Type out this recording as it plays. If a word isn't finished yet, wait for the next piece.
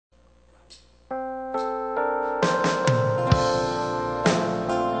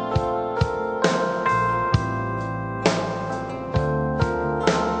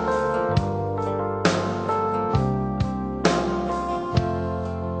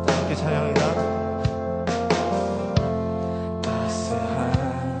함께 찬양합니다.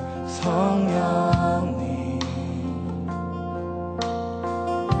 따스한 성령님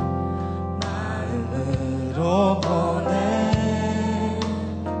마음으로 보내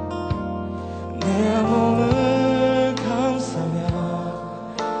내 몸을 감싸며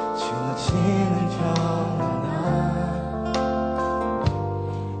주어지는 평안한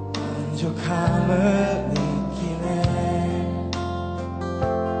만족함을 느끼네.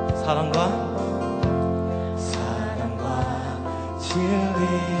 사랑과 진리에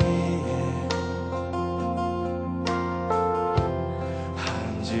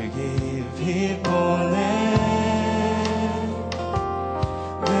한 줄기 빛 보내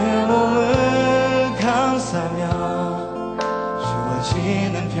내 몸을 감싸며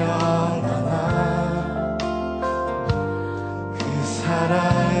주어지는 평안한 그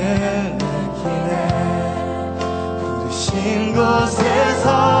사랑을 느끼네. 부르신 곳에서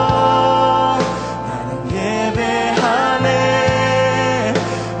나는 예배하네.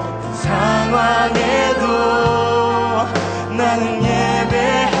 어떤 상황에도 나는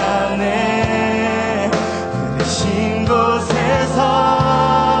예배하네. 부르신 곳에서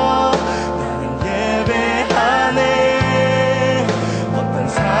나는 예배하네. 어떤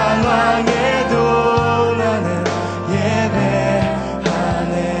상황에도 나는 예배하네.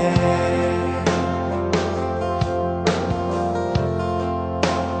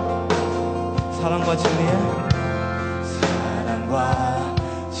 사랑과 진리에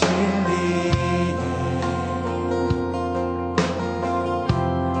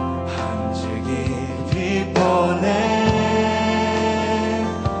한 줄기 빛 보내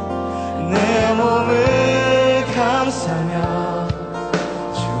내 몸을 감싸며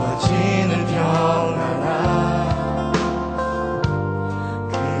주어지는 평안한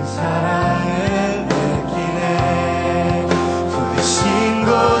그 사랑을 느끼네. 부르신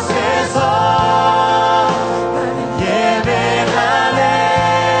곳에서 나는 예배하네.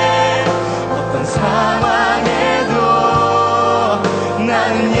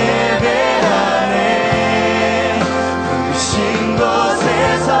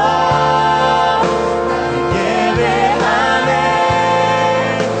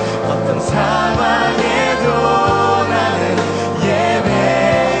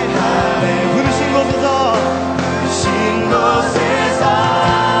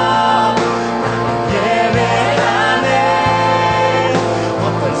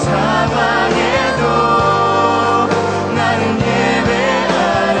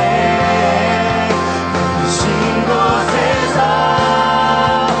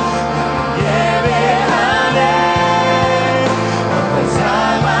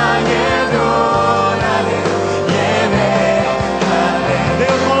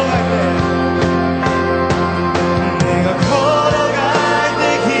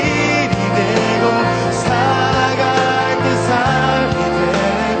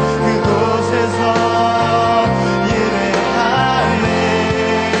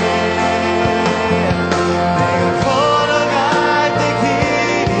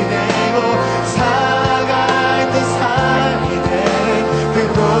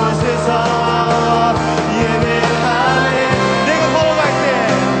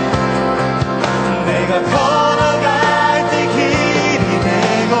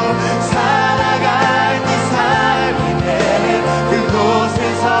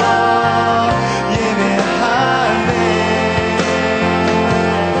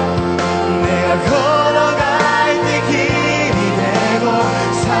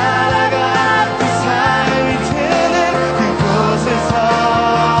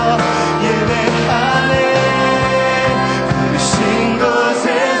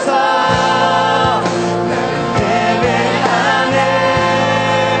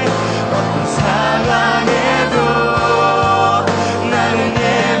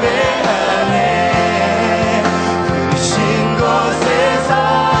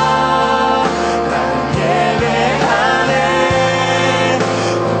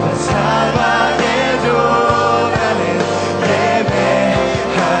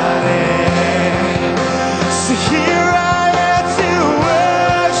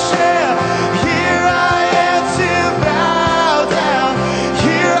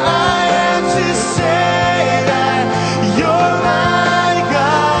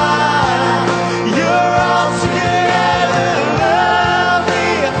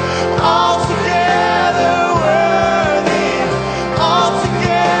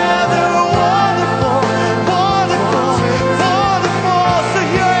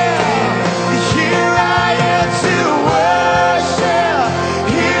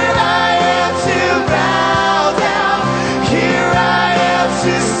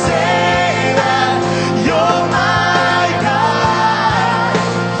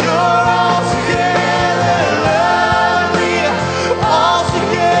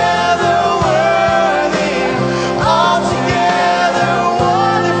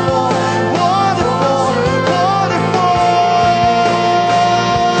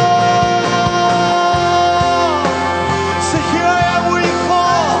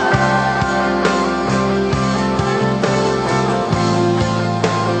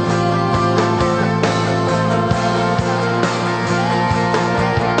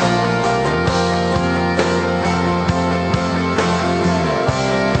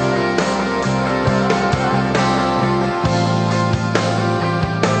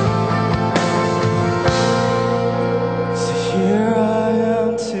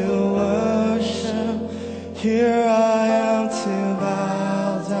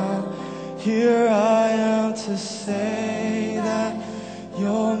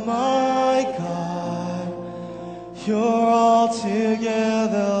 You're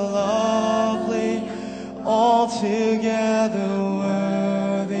altogether lovely, altogether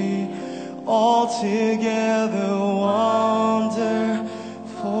worthy, altogether wonderful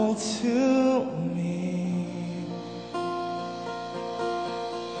to me.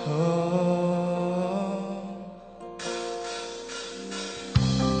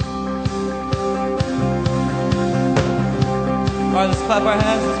 Alright, let's clap our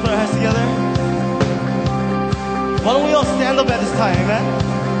hands, let's put our hands together. Why don't we all stand up at this time, amen?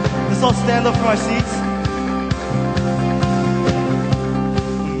 Let's all stand up from our seats.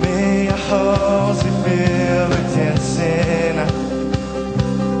 May our halls be filled with dancing.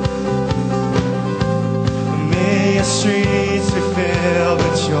 May our streets be filled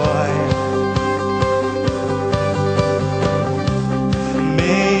with joy.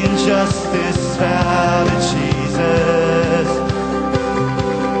 May injustice bow to Jesus.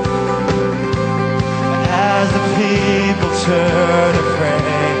 As the people turn to pray.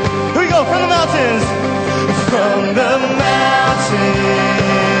 Here we go, from the mountains. From the mountains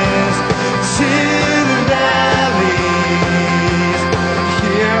to the valleys,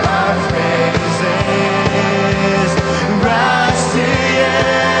 hear our praises rise to you.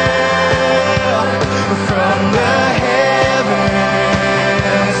 From the heavens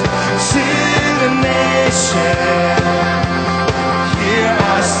to the nation, hear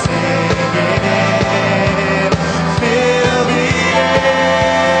our singing, fill the air.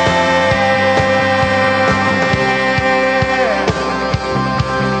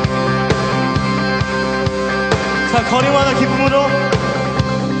 자, 거리마다 기쁨으로,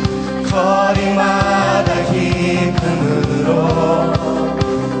 거리마다 기쁨으로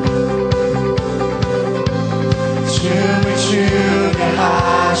춤을 추게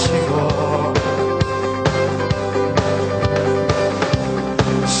하시고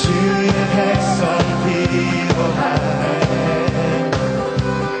주의 백성 기도하네.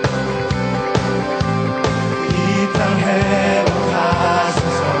 이 땅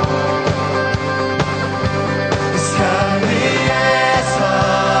회복하소서. 산 위에서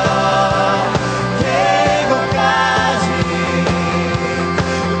계곡까지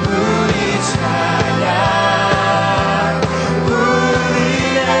우리 찬양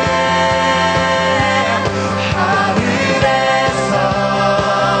울리네. 하늘에서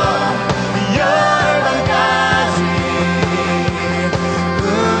열방까지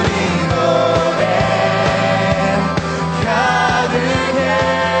우리 노래 가득해.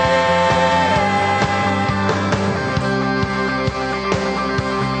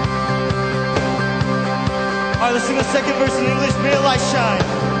 Alright, let's sing a second verse in English. May a light shine.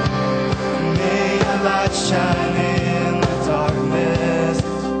 May a light shine in the darkness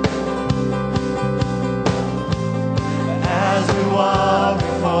as we walk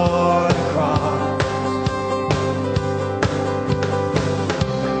before the cross.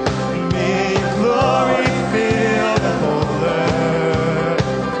 May your glory fill the whole earth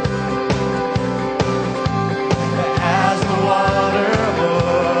as the water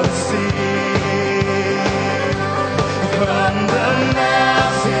over the sea. From the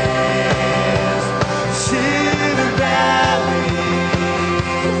mountains to the valleys,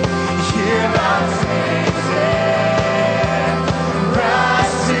 hear our praises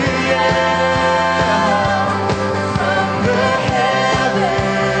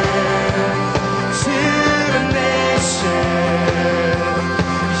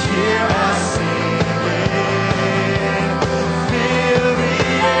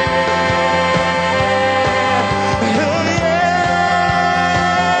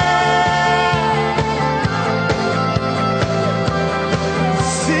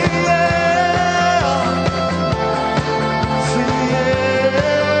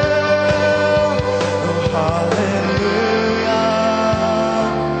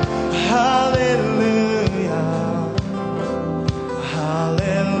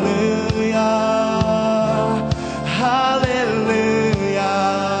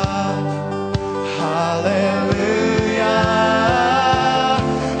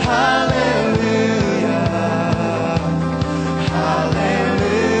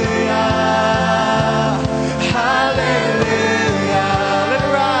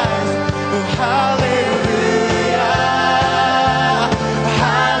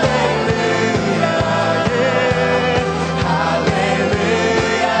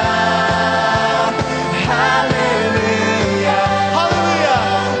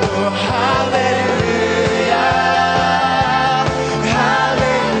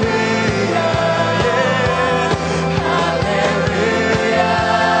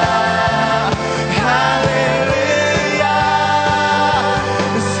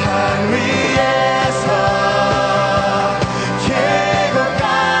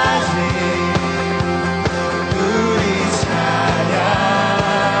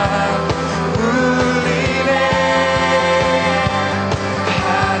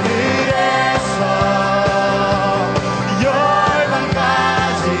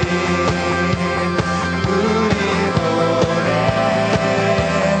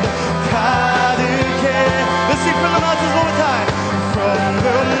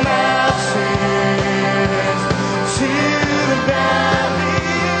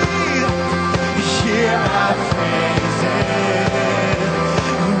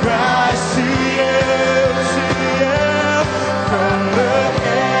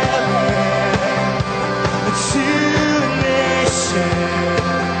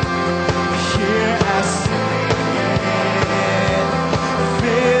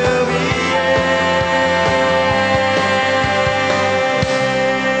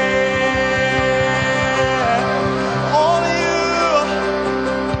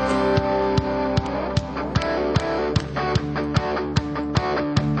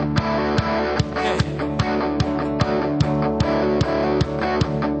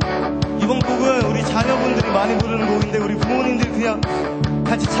많이 부르는 곡인데 우리 부모님들 그냥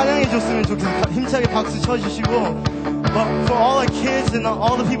같이 찬양해 줬으면 좋겠어요. 힘차게 박수 쳐주시고. But for all our kids and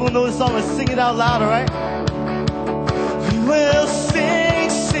all the people who know the song, let's sing it out loud, alright? We will sing,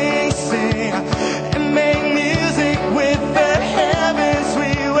 sing, sing, and make music with the heavens.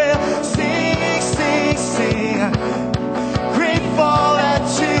 We will sing, sing, sing. Grateful that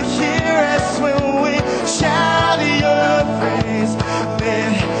you hear us when we shout your praise.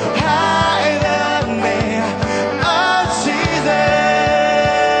 Lift high the name of Jesus.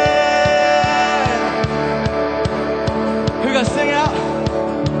 We're gonna sing out.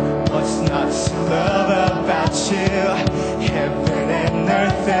 What's not to love about you? Heaven and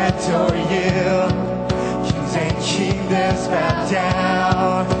earth adore you. Kings and kingdoms bow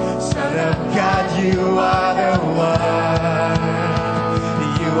down. Son of God, you are the one.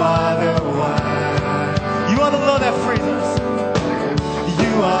 You are the one. You are the love that frees us.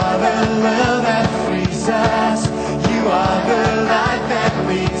 You are the love that frees us. You are the light that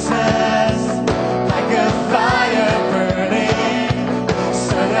leads us. Like a fire burning.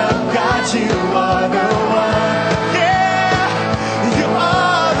 Son of God, you are the one. Yeah, you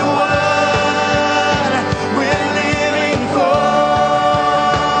are the one we're living for.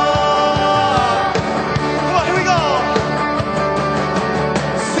 Come on, here we go.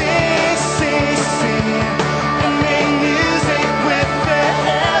 Sing, sing, sing, and make music with the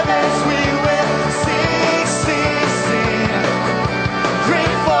heavens. We will sing, sing, sing.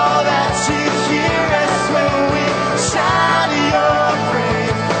 Grateful that you hear us when we shout your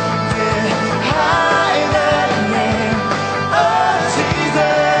praise. Lift high the name of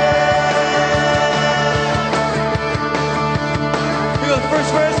Jesus. Here we go, the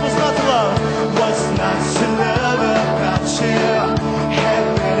first verse. What's not to love? What's not to love about you?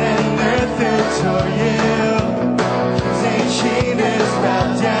 Heaven and earth adore you. Kings and kingdoms bow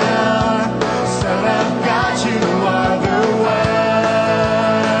down. Son of God, you are the one.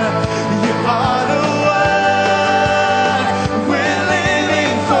 You are the one we're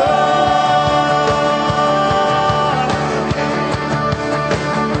living for.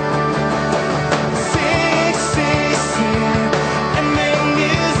 Sing, sing, sing, and make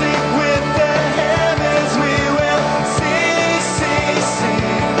music with the heavens. We will sing, sing,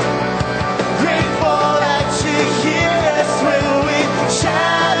 sing. Grateful that you hear us when we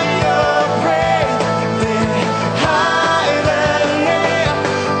shout your praise. Lift high the name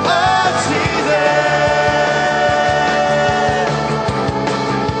of Jesus.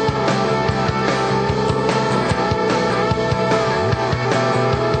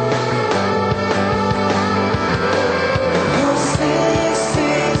 We'll sing,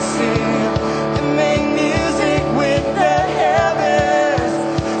 sing, sing, and make music with the heavens.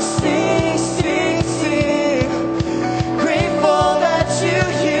 Sing, sing, sing. Grateful that you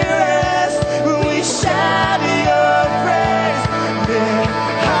hear us when we shout your praise. Lift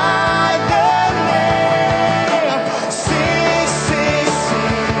high the name. Sing, sing,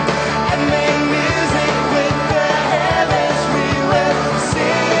 sing, and make music with the heavens. We will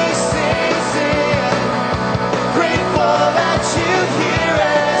sing, sing, sing. Grateful that you hear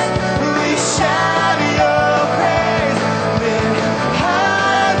us when we shout your praise. Lift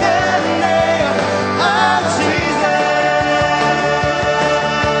high the name of Jesus.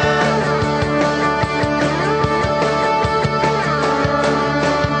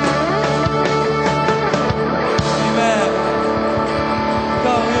 Amen.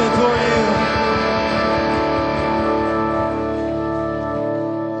 God, we adore you.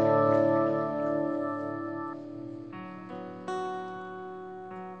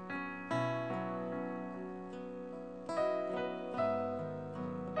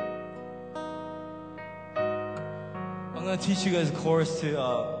 I'm gonna teach you guys a chorus to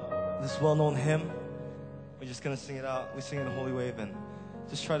this well-known hymn. We're just gonna sing it out. We sing it in Holy Wave, and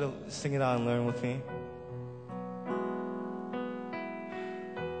just try to sing it out and learn with me.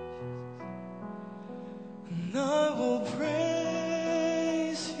 And I will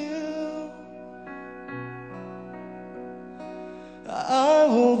praise you. I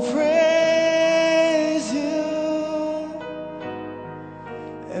will praise you.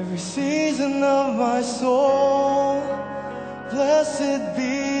 Every season of my soul, blessed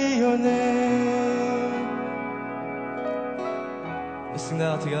be your name. Let's sing that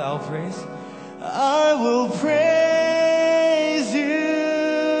out together. I'll praise. I will praise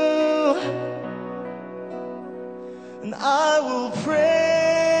you, and I will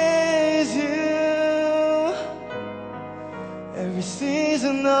praise you. Every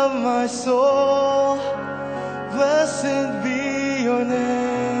season of my soul, blessed be your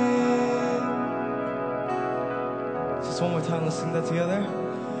name. Just one more time, let's sing that together.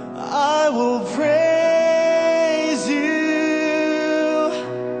 I will praise praise you,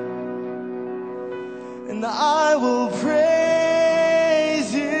 and I will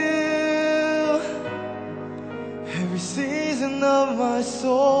praise you every season of my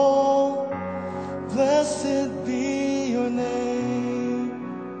soul. Blessed be your name.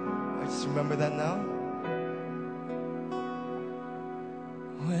 I just remember that now.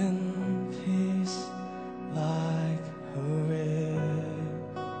 When peace like a river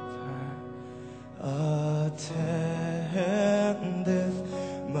attendeth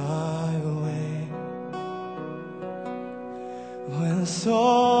my way, when sorrows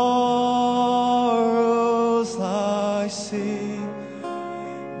like sea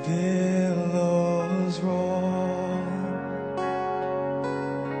billows roll,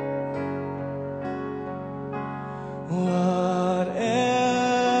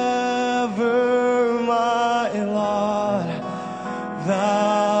 whatever my lot,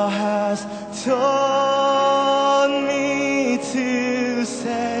 thou hast taught me to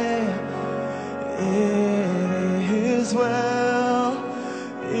say, it is well,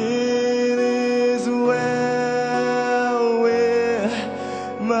 it is well with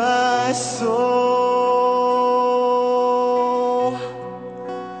my soul.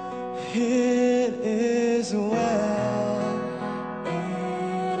 It is well,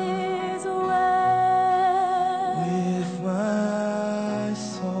 it is well with my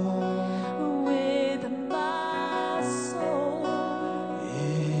soul. with my soul.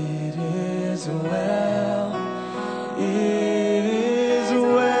 It is well, it is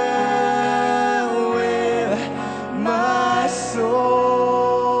well with my soul.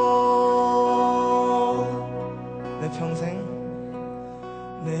 내 평생,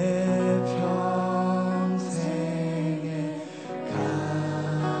 내 평생에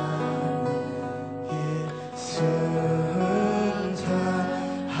가는 길 순탄하여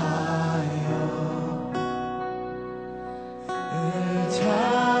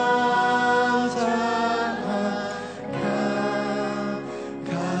찬찬한 강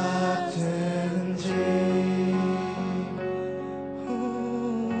같은지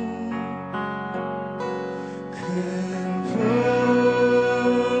큰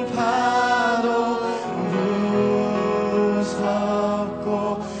풍파도 무섭고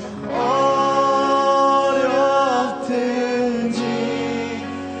어렵든지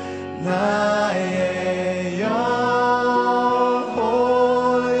나의 영혼은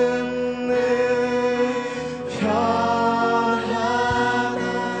늘 편하다.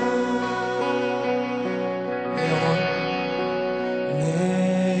 내 영혼 내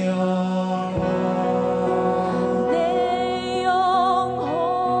영혼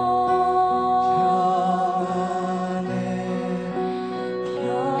편하네.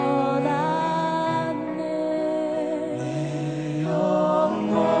 편안네. 내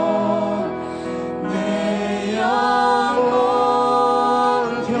영혼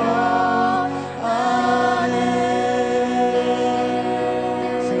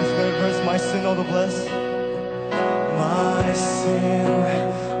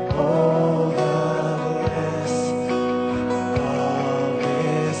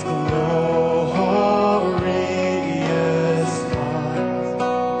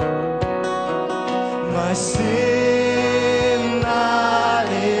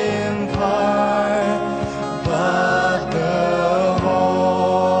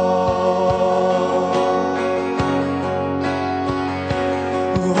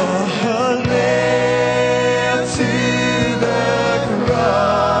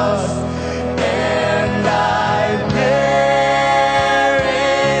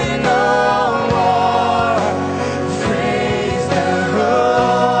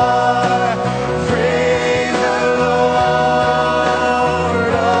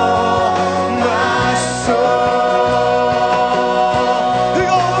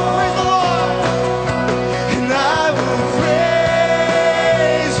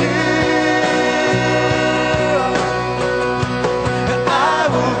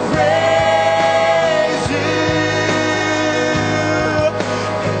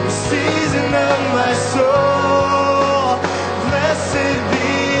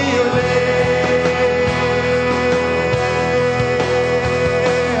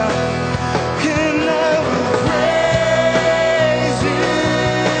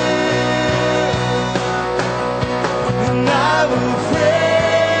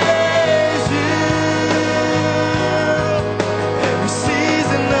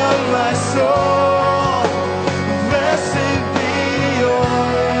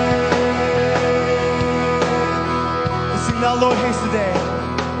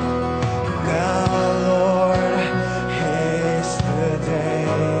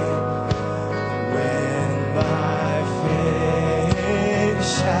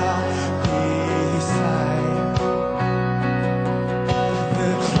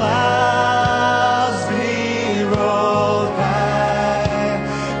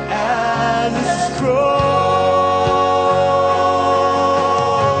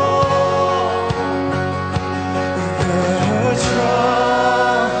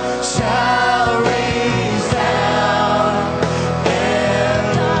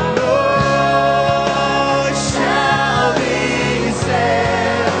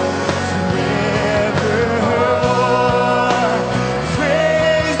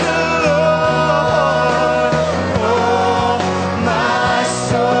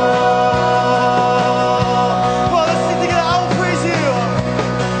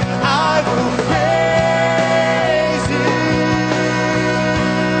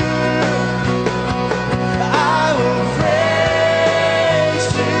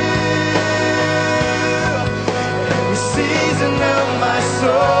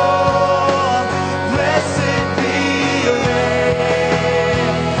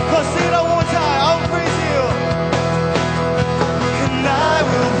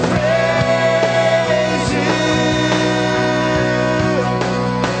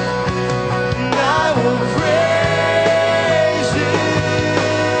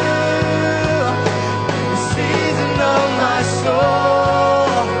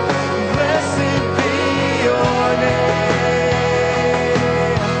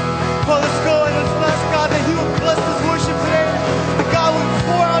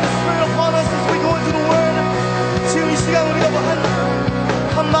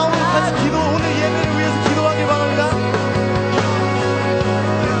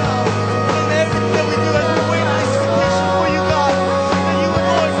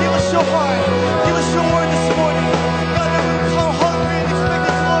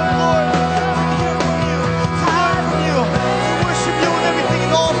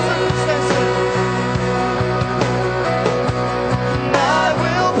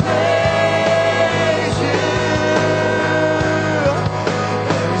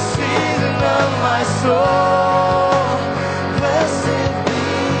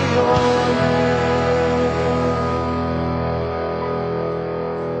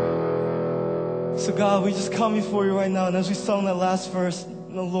come before you right now, and as we sung that last verse,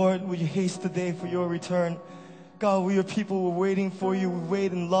 Lord, would you haste the day for your return? God, we, your people, we're waiting for you. We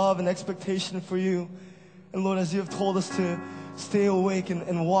wait in love and expectation for you. And Lord, as you have told us to stay awake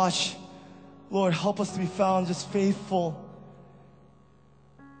and watch, Lord, help us to be found just faithful.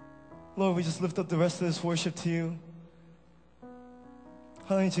 Lord, we just lift up the rest of this worship to you.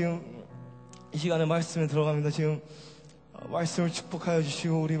 하나님, 지금 이 시간에 말씀에 들어갑니다. 지금 말씀을 축복하여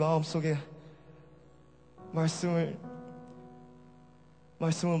주시고 우리 마음속에 말씀을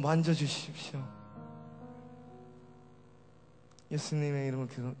만져주십시오. 예수님의 이름으로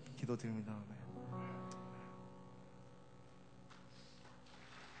기도드립니다. 아멘.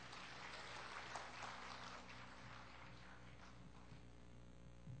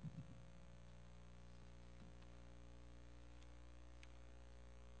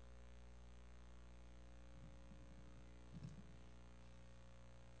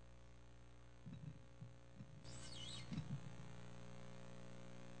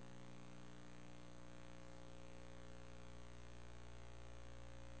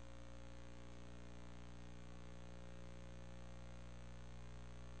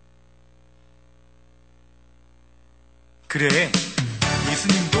 그래,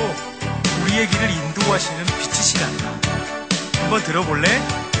 예수님도 우리의 길을 인도하시는 빛이시란다. 한번 들어볼래?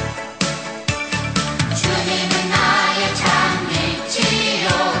 주님은 나의 참 빛이요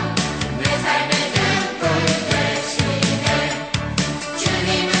내 삶의 등불 되시네.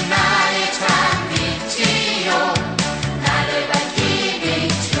 주님은 나의 참 빛이요 나를 밝히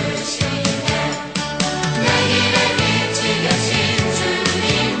비추시네. 내 길에 빛이 되신 주님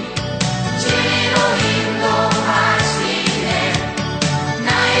진리로 인도하시네.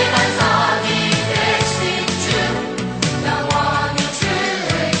 나의 반석이 되신 주 영원히 주를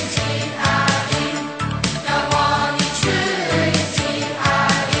지하리. 영원히 주를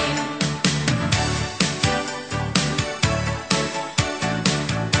지하리.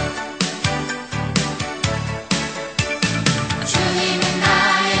 주님은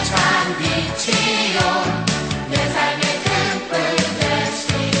나의 참 빛이요 내 삶의 등불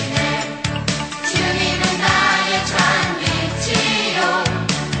되시네. 주님은 나의 참 빛이요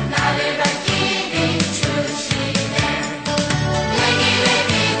나를 밝히 비추시네. 내 길에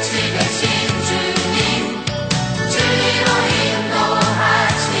빛이 되신 주님 진리로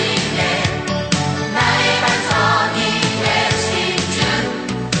인도하시네. 나의 반석이 되신 주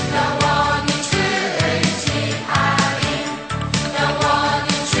영원히 주를 지하리. 영원히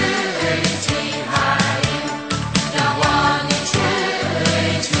주를 지하리. 영원히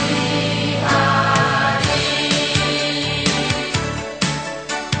주를 지하리.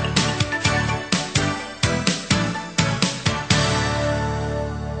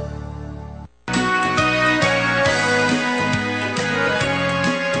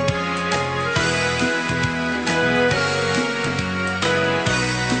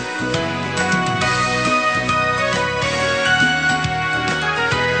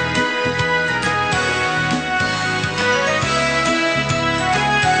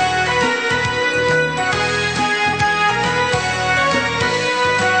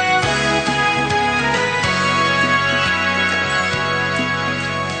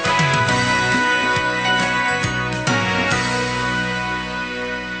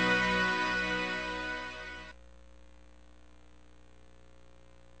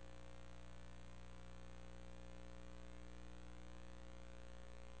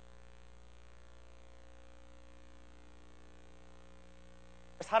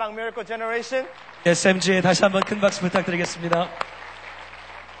 사랑 Miracle Generation. SMG에 다시 한번 큰 박수 부탁드리겠습니다.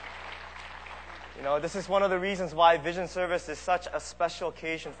 You know, this is one of the reasons why Vision Service is such a special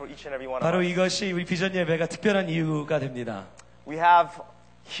occasion for each and every one of 바로 us. 이것이 우리 비전 예배가 특별한 이유가 됩니다. We have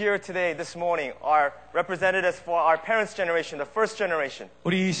here today, this morning, our representatives for our parents' generation, the first generation.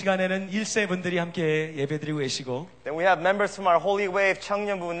 우리 이 시간에는 1세 분들이 함께 예배드리고 계시고 Then we have members from our Holy Wave,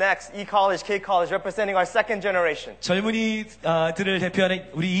 청년부, Next, E-College, K-College, representing our second generation. 젊은이들을 대표하는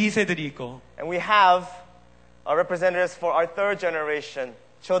우리 2세들이 있고 And we have our representatives for our third generation,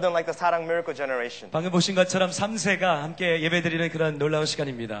 children like the 사랑 Miracle Generation. 방금 보신 것처럼 3세가 함께 예배드리는 그런 놀라운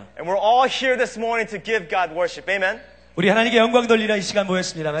시간입니다. And we're all here this morning to give God worship. Amen? 우리 하나님께 영광 돌리라 이 시간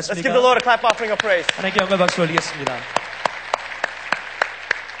모였습니다. Let's 맞습니까? give the Lord a clap offering of praise. 하나님께 영광 박수 올리겠습니다.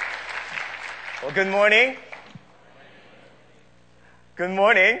 Well, good morning. Good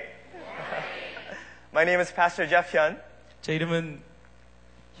morning. My name is Pastor Jeff Hyun, 제 이름은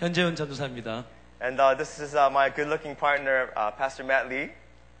현재훈 전도사입니다. and this is my good-looking partner, Pastor Matt Lee.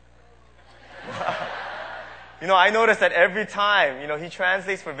 You know, I noticed that every time, he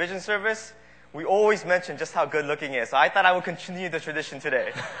translates for Vision Service, we always mention just how good-looking he is. So I thought I would continue the tradition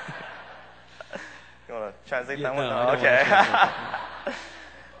today. You want to translate Yeah, that one? no, I don't Okay.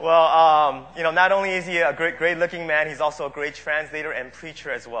 wanna Well, not only is he a great-looking man, he's also a great translator and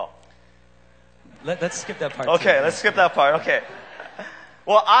preacher as well. Let's skip that part. Okay, too. let's skip that part. Okay.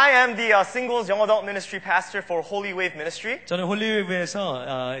 Well, I am the singles young adult ministry pastor for Holy Wave Ministry. 저는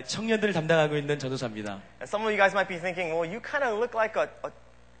홀리웨이브에서 청년들을 담당하고 있는 전도사입니다. And some of you guys might be thinking, well, you kind of look like a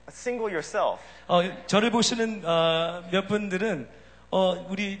single yourself. 저를 보시는 몇 분들은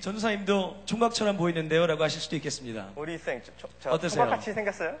우리 전도사님도 총각처럼 보이는데요라고 하실 수도 있겠습니다. What do you think? 저 어떠세요? 똑같이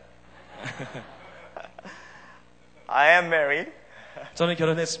생겼어요? I am married. 저는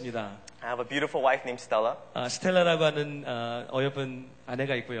결혼했습니다. I have a beautiful wife named Stella, 스텔라라고 하는 어여쁜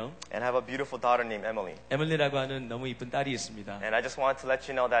아내가 있고요. and I have a beautiful daughter named Emily. 에밀리라고 하는 너무 이쁜 딸이 있습니다. And I just wanted to let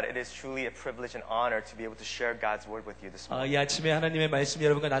you know that it is truly a privilege and honor to be able to share God's word with you this morning. 이 아침에 하나님의 말씀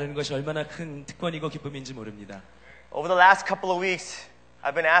여러분과 나누는 것이 얼마나 큰 특권이고 기쁨인지 모릅니다. Over the last couple of weeks,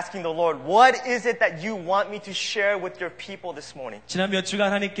 I've been asking the Lord, what is it that you want me to share with your people this morning? 지난 몇 주간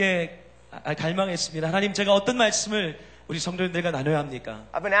하나님께 갈망했습니다. 하나님, 제가 어떤 말씀을 우리 성도님들과 나눠야 합니까?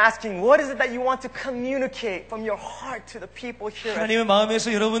 I've been asking, what is it that you want to communicate from your heart to the people here? 하나님의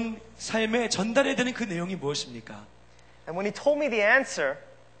마음에서 여러분 삶에 전달해야 되는 그 내용이 무엇입니까? And when he told me the answer,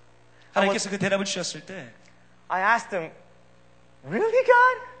 하나님께서 그 대답을 주셨을 때 I asked him, really,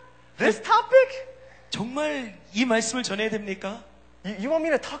 God? This topic? 정말 이 말씀을 전해야 됩니까? You want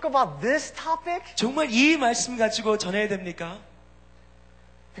me to talk about this topic? 정말 이 말씀 가지고 전해야 됩니까?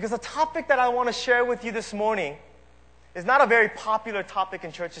 Because the topic that I want to share with you this morning is not a very popular topic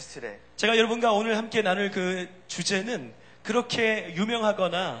in churches today. 제가 여러분과 오늘 함께 나눌 그 주제는 그렇게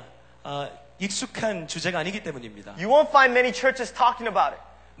유명하거나 익숙한 주제가 아니기 때문입니다. You won't find many churches talking about it.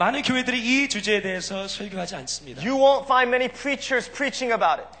 많은 교회들이 이 주제에 대해서 설교하지 않습니다. You won't find many preachers preaching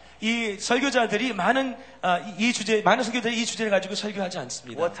about it. 이 설교자들이 많은 설교자들이 이 주제를 가지고 설교하지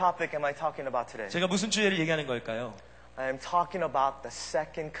않습니다. What topic am I talking about today? 제가 무슨 주제를 얘기하는 걸까요? I am talking about the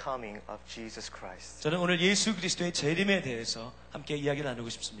second coming of Jesus Christ. 저는 오늘 예수 그리스도의 재림에 대해서 함께 이야기를 나누고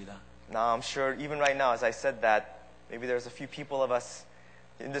싶습니다. Now, I'm sure even right now, as I said that, maybe there's a few people of us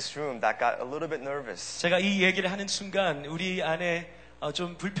in this room that got a little bit nervous. 제가 이 얘기를 하는 순간 우리 안에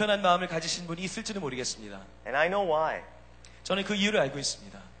좀 불편한 마음을 가지신 분이 있을지는 모르겠습니다. And I know why. 저는 그 이유를 알고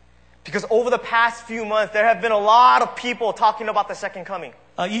있습니다. Because over the past few months, there have been a lot of people talking about the second coming.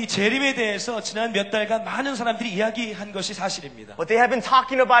 이 재림에 대해서 지난 몇 달간 많은 사람들이 이야기한 것이 사실입니다. But they have been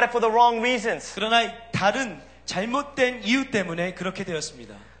talking about it for the wrong reasons. 그러나 다른 잘못된 이유 때문에 그렇게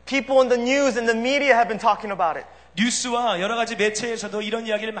되었습니다. People in the news and the media have been talking about it. 뉴스와 여러 가지 매체에서도 이런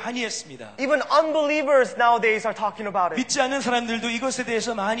이야기를 많이 했습니다. Even unbelievers nowadays are talking about it. 믿지 않는 사람들도 이것에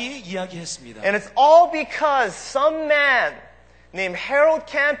대해서 많이 이야기했습니다. And it's all because some man named Harold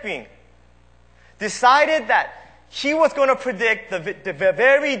Camping decided that he was going to predict the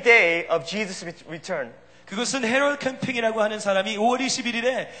very day of Jesus' return. 그것은 헤럴드 캠핑이라고 하는 사람이 5월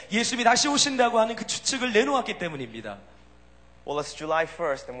 21일에 예수님이 다시 오신다고 하는 그 추측을 내놓았기 때문입니다. Well, it's July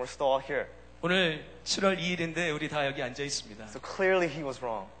 1st and we're still all here. 오늘 7월 2일인데 우리 다 여기 앉아 있습니다. So clearly he was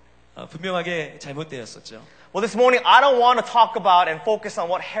wrong. 분명하게 잘못되었었죠. Well, this morning I don't want to talk about and focus on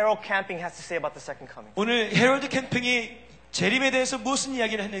what Harold Camping has to say about the second coming. 오늘 헤럴드 캠핑이 재림에 대해서 무슨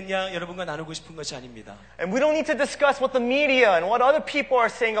이야기를 했느냐 여러분과 나누고 싶은 것이 아닙니다. And we don't need to discuss what the media and what other people are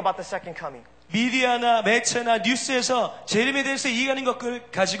saying about the second coming. 미디어나 매체나 뉴스에서 재림에 대해서 얘기하는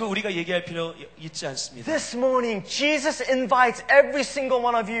것을 가지고 우리가 얘기할 필요 있지 않습니다. This morning, Jesus invites every single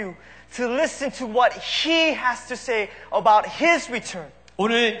one of you to listen to what He has to say about His return.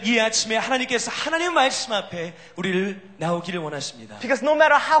 오늘 이 아침에 하나님께서 하나님의 말씀 앞에 우리를 나오기를 원하십니다. Because no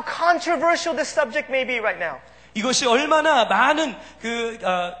matter how controversial this subject may be right now, 이것이 얼마나 많은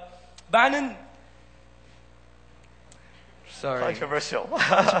controversial.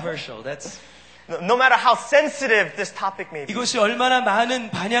 controversial. That's No matter how sensitive this topic may be, 이것이 얼마나 많은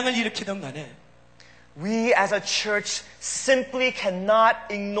반향을 일으키던 간에 we as a church simply cannot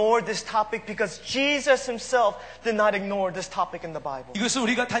ignore this topic because Jesus Himself did not ignore this topic in the Bible. 이것은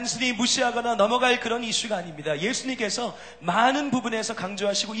우리가 단순히 무시하거나 넘어갈 그런 이슈가 아닙니다. 예수님께서 많은 부분에서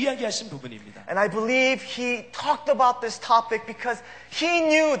강조하시고 이야기하신 부분입니다. And I believe He talked about this topic because He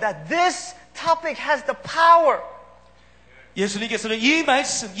knew that this topic has the power 예수님께서는 이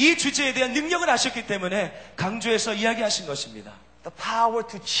말씀, 이 주제에 대한 능력을 아셨기 때문에 강조해서 이야기하신 것입니다. the power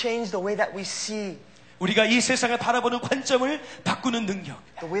to change the way that we see, 우리가 이 세상을 바라보는 관점을 바꾸는 능력,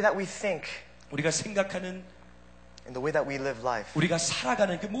 the way that we think, 우리가 생각하는, and the way that we live life. 우리가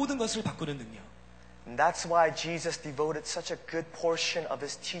살아가는 그 모든 것을 바꾸는 능력. And that's why Jesus devoted such a good portion of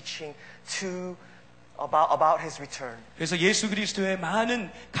His teaching to about His return. 그래서 예수 그리스도의 많은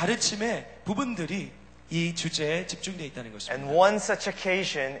가르침의 부분들이 이 주제에 집중되어 있다는 것입니다. And one such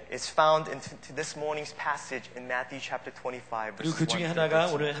occasion is found in this morning's passage in Matthew chapter 25. 그리고 verses 그 중에 1 through 하나가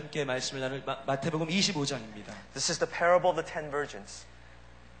 13. 오늘 함께 말씀을 나눌 마태복음 25장입니다. This is the parable of the 10 virgins.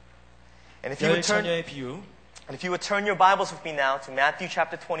 And if you 열 would turn, 처녀의 비유. and if you would turn your Bibles with me now to Matthew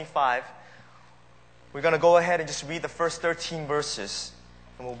chapter 25, we're going to go ahead and just read the first 13 verses,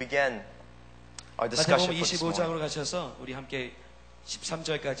 and we'll begin our discussion 마태복음 for this morning. 25장으로 가셔서 우리 함께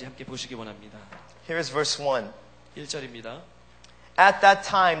 13절까지 함께 보시기 원합니다. Here is verse 1. 1절입니다. At that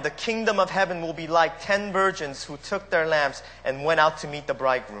time, the kingdom of heaven will be like 10 virgins who took their lamps and went out to meet the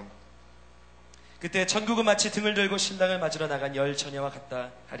bridegroom. 그때 천국은 마치 등을 들고 신랑을 맞으러 나간 열 처녀와 같다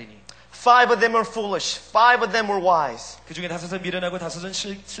하리니 5 of them were foolish, 5 of them were wise. 그 중에 5은 미련하고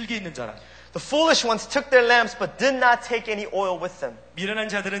 5은 슬기 있는 자라. The foolish ones took their lamps but did not take any oil with them. 미련한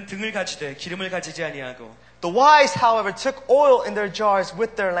자들은 등을 가지되 기름을 가지지 아니하고 The wise, however, took oil in their jars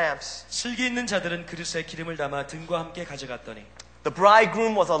with their lamps. 슬기 있는 자들은 그릇에 기름을 담아 등과 함께 가져갔더니 The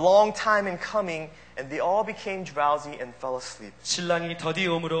bridegroom was a long time in coming, and they all became drowsy and fell asleep. 신랑이 더디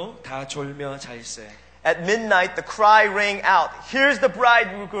오므로 다 졸며 잘세. At midnight, the cry rang out, "Here's the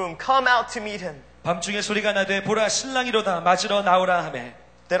bridegroom, come out to meet him." 밤중에 소리가 나되 보라 신랑이로다 맞으러 나오라 하매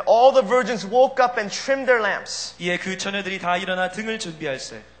Then all the virgins woke up and trimmed their lamps. 이에 그 처녀들이 다 일어나 등을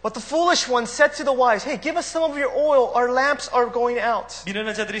준비할세. But the foolish ones said to the wise, "Hey, give us some of your oil, our lamps are going out."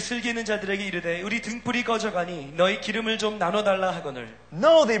 미련한 자들이 슬기 있는 자들에게 이르되 우리 등불이 꺼져가니 너희 기름을 좀 나눠달라 하거늘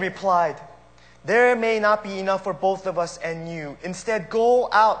No, they replied. There may not be enough for both of us and you. Instead, go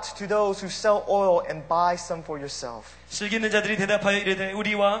out to those who sell oil and buy some for yourself. 슬기 있는 자들이 대답하여 이르되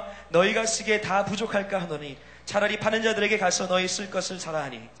우리와 너희가 쓰기에 다 부족할까 하노니 차라리 파는 자들에게 가서 너희 쓸 것을 사라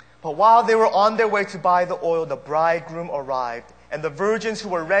하니 But while they were on their way to buy the oil, the bridegroom arrived, and the virgins who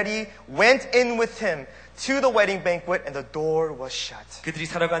were ready went in with him to the wedding banquet, and the door was shut. 그들이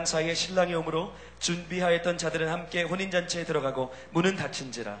살아간 사이에 신랑이 오므로 준비하였던 자들은 함께 혼인잔치에 들어가고 문은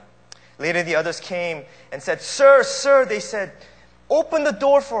닫힌지라. Later the others came and said, "Sir, sir," they said, "open the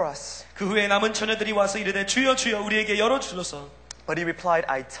door for us." 그 후에 남은 처녀들이 와서 이르되 주여 주여 우리에게 열어주소서. But he replied,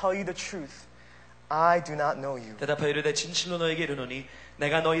 "I tell you the truth. I do not know you." 대답하여 이르되 진실로 너에게 이르노니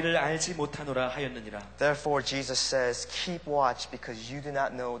내가 너희를 알지 못하노라 하였느니라. Therefore Jesus says, "Keep watch, because you do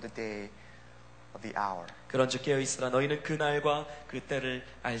not know the day of the hour." 그런즉 깨어 있으라 너희는 그 날과 그 때를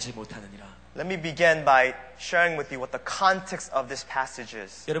알지 못하느니라. Let me begin by sharing with you what the context of this passage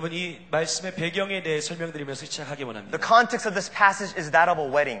is. 여러분 이 말씀의 배경에 대해 설명드리면서 시작하기 원합니다. The context of this passage is that of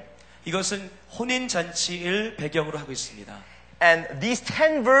a wedding. 이것은 혼인 잔치를 배경으로 하고 있습니다. And these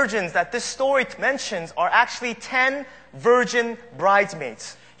 10 virgins that this story mentions are actually 10 virgin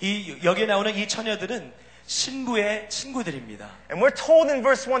bridesmaids. 여기에 나오는 이 처녀들은 신부의 친구들입니다. And we're told in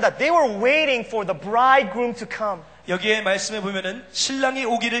verse 1 that they were waiting for the bridegroom to come. 여기에 말씀해 보면은 신랑이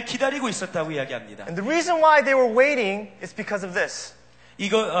오기를 기다리고 있었다고 이야기합니다. And the reason why they were waiting is because of this.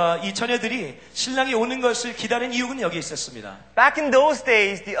 이 처녀들이 신랑이 오는 것을 기다린 이유는 여기 있었습니다. Back in those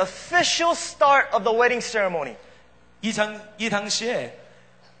days, the official start of the wedding ceremony 이 당시에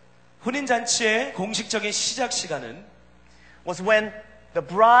혼인 잔치의 공식적인 시작 시간은 was when the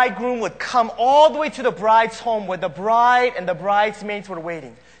bridegroom would come all the way to the bride's home where the bride and the bridesmaids were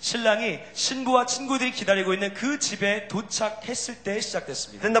waiting. 신랑이 신부와 친구들이 기다리고 있는 그 집에 도착했을 때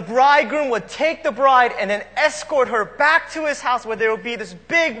시작됐습니다. Then the bridegroom would take the bride and then escort her back to his house where there would be this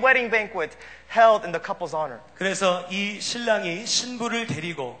big wedding banquet held in the couple's honor. 그래서 이 신랑이 신부를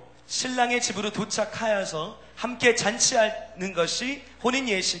데리고 신랑의 집으로 도착하여서 함께 잔치하는 것이 혼인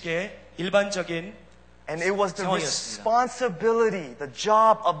예식의 일반적인 And it was the 상황이었습니다. responsibility, the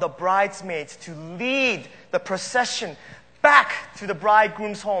job of the bridesmaids to lead the procession back to the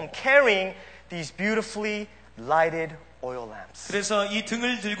bridegroom's home carrying these beautifully lighted oil lamps. 그래서 이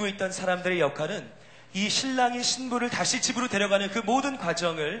등을 들고 있던 사람들의 역할은 이 신랑이 신부를 다시 집으로 데려가는 그 모든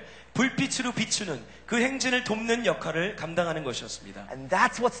과정을 불빛으로 비추는 그 행진을 돕는 역할을 감당하는 것이었습니다. And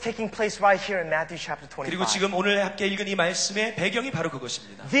that's what's taking place right here in Matthew chapter 그리고 25. 지금 오늘 함께 읽은 이 말씀의 배경이 바로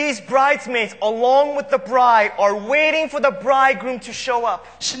그것입니다. These bridesmaids, along with the bride, are waiting for the bridegroom to show up.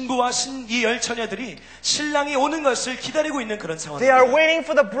 신부와 이 열 처녀들이 신랑이 오는 것을 기다리고 있는 그런 They are 상황입니다. waiting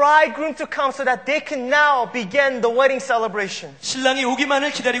for the bridegroom to come so that they can now begin the wedding celebration. 신랑이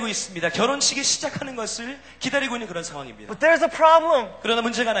오기만을 기다리고 있습니다. 결혼식이 시작하는 것을 기다리고 있는 그런 상황입니다. But there's a problem. 그러나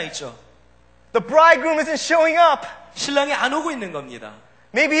문제가 하나 있죠. The bridegroom isn't showing up. 신랑이 안 오고 있는 겁니다.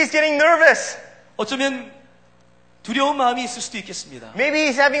 Maybe he's getting nervous. 어쩌면 두려운 마음이 있을 수도 있겠습니다. Maybe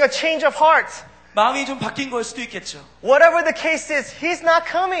he's having a change of heart. 마음이 좀 바뀐 걸 수도 있겠죠. Whatever the case is, he's not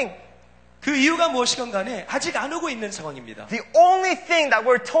coming. 그 이유가 무엇이건 간에 아직 안 오고 있는 상황입니다. The only thing that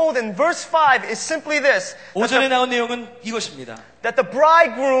we're told in verse 5 is simply this. 오전에 나온 내용은 이것입니다. That the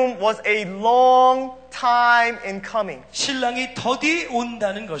bridegroom was a long time in coming. 신랑이 더디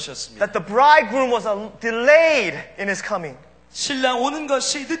온다는 것이었습니다. That the bridegroom was delayed in his coming. 신랑 오는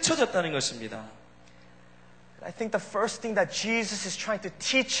것이 늦춰졌다는 것입니다. I think the first thing that Jesus is trying to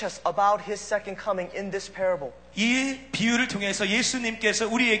teach us about his second coming in this parable 이 비유를 통해서 예수님께서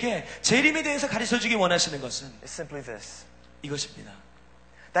우리에게 재림에 대해서 가르쳐주기 원하시는 것은 is simply this. 이것입니다.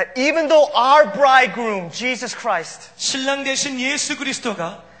 That even though our bridegroom, Jesus Christ, 신랑 되신 예수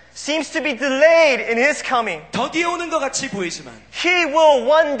그리스도가 seems to be delayed in his coming, 더디에 오는 것 같이 보이지만 he will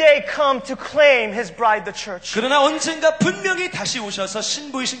one day come to claim his bride, the church. 그러나 언젠가 분명히 다시 오셔서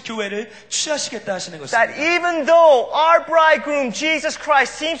신부이신 교회를 취하시겠다 하시는 That 것입니다. even though our bridegroom, Jesus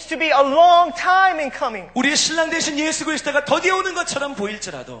Christ, seems to be a long time in coming, 우리의 신랑 되신 예수 그리스도가 더디에 오는 것처럼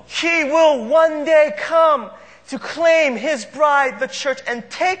보일지라도 he will one day come to claim his bride, the church, and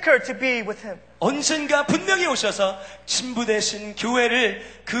take her to be with him. 언젠가 분명히 오셔서 신부 되신 교회를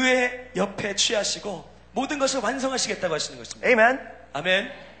그의 옆에 취하시고 모든 것을 완성하시겠다고 하시는 것입니다. Amen.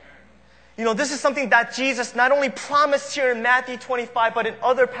 아멘. You know, this is something that Jesus not only promised here in Matthew 25, but in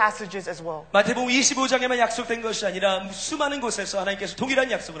other passages as well. 마태복음 25장에만 약속된 것이 아니라 수많은 곳에서 하나님께서 동일한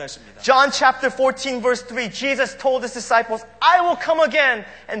약속을 하십니다. John chapter 14 verse 3, Jesus told his disciples, I will come again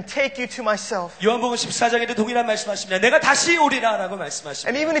and take you to myself. 요한복음 14장에도 동일한 말씀하십니다. 내가 다시 오리라 라고 And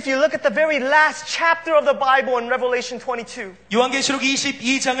말씀하십니다. even if you look at the very last chapter of the Bible in Revelation 22, 요한계시록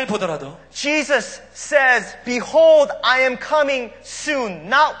 22장을 보더라도 Jesus says, Behold, I am coming soon,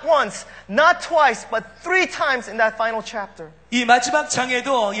 not once, not twice, but 3 times in that final chapter. 이 마지막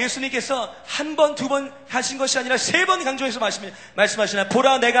장에도 예수님께서 한 번, 두 번 하신 것이 아니라 3번 강조해서 말씀하시나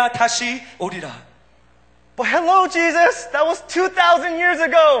보라 내가 다시 오리라. But hello, Jesus, that was 2,000 years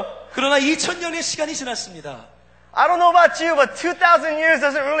ago. 그러나 2000년의 시간이 지났습니다. I don't know about you, but 2,000 years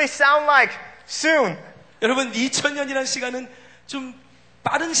doesn't really sound like soon. 여러분 2000년이라는 시간은 좀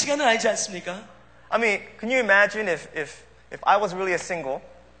빠른 시간은 아니지 않습니까? I mean, can you imagine if I was really a single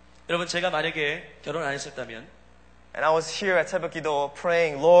여러분 제가 만약에 결혼 안 했었다면 and I was here at 새벽기도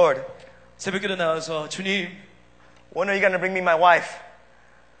praying, Lord, 새벽기도 나와서 주님 when are you going to bring me my wife?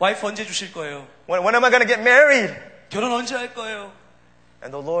 와이프 언제 주실 거예요? When am I going to get married? 결혼 언제 할 거예요?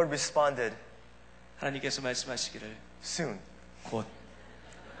 And the Lord responded, 하나님께서 말씀하시기를 soon. 곧.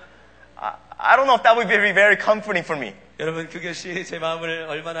 I don't know if that would be very comforting for me. 여러분 그것이 제 마음을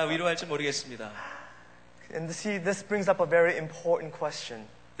얼마나 위로할지 모르겠습니다. And see, this brings up a very important question.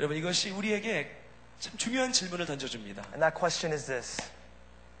 여러분 이것이 우리에게 참 중요한 질문을 던져줍니다. And that question is this.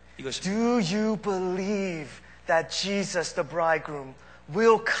 이것이 Do you believe that Jesus, the bridegroom,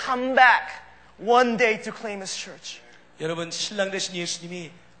 will come back one day to claim his church? 여러분 신랑 되신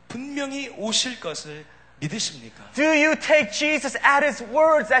예수님이 분명히 오실 것을 믿으십니까? Do you take Jesus at his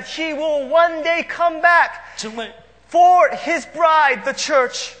words that he will one day come back 정말 for his bride, the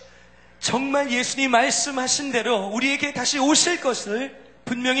church? 정말 예수님 말씀하신 대로 우리에게 다시 오실 것을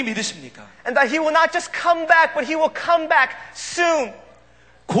분명히 믿으십니까? And that he will not just come back, but he will come back soon.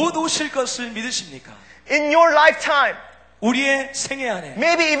 곧 오실 것을 믿으십니까? In your lifetime. 우리의 생애 안에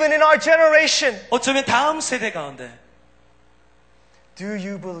Maybe even in our generation. 어쩌면 다음 세대 가운데 Do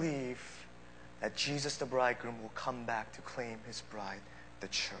you believe that Jesus the bridegroom will come back to claim his bride, the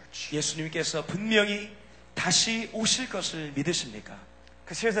church? 예수님께서 분명히 다시 오실 것을 믿으십니까?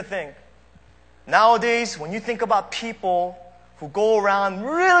 Because here's the thing. Nowadays, when you think about people who go around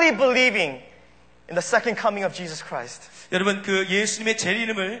really believing in the second coming of Jesus Christ, 여러분 그 예수님의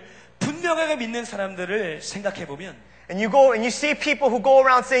재림을 분명하게 믿는 사람들을 생각해 보면 and you go and you see people who go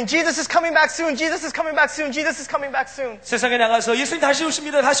around saying, Jesus is coming back soon, Jesus is coming back soon, Jesus is coming back soon. 세상에 나가서 예수님 다시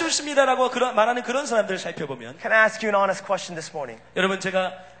오십니다라고 말하는 그런 사람들을 살펴보면 Can I ask you an honest question this morning? 여러분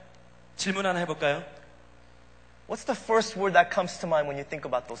제가 질문 하나 해볼까요? What's the first word that comes to mind when you think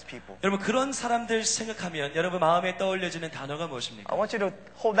about those people? 여러분 그런 사람들 생각하면 여러분 마음에 떠올려지는 단어가 I 무엇입니까? want you to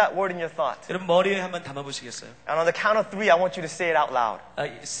hold that word in your thought. 여러분 머리에 한번 담아보시겠어요? And on the count of 3, I want you to say it out loud.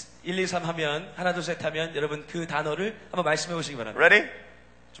 1, 2, 3 하면 하나 둘 셋 하면 여러분 그 단어를 한번 말씀해 보시기 바랍니다. Ready?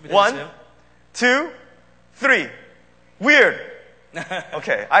 준비되셨어요? 1, 2, 3. Weird.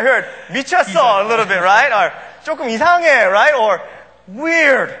 Okay, I heard 미쳤어 a little bit, right? Or 조금 이상해, right? Or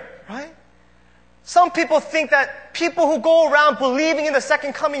weird, right? Some people think that people who go around believing in the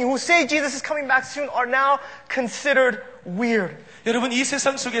second coming, who say Jesus is coming back soon, are now considered weird. 여러분 이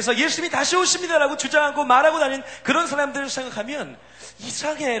세상 속에서 예수님이 다시 오십니다라고 주장하고 말하고 다니는 그런 사람들을 생각하면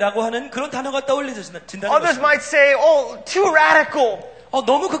이상해라고 하는 그런 단어가 떠올려진다는 Others 것입니다. might say, oh, too radical.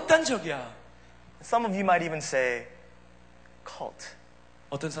 너무 극단적이야. Some of you might even say, cult.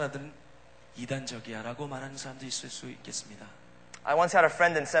 어떤 사람들은 이단적이야라고 말하는 사람도 있을 수 있겠습니다. I once had a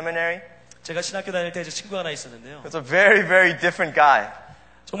friend in seminary. 제가 신학교 다닐 때 제 친구 하나 있었는데요. He was a very, very different guy.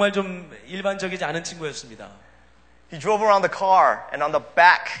 정말 좀 일반적이지 않은 친구였습니다. He drove around the car, and on the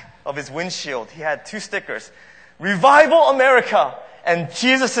back of his windshield, he had two stickers. Revival America, and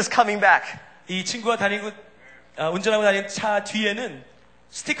Jesus is coming back. 이 친구가 운전하고 다니는 차 뒤에는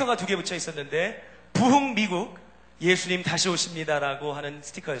스티커가 2개 붙여 있었는데 부흥 미국 예수님 다시 오십니다라고 하는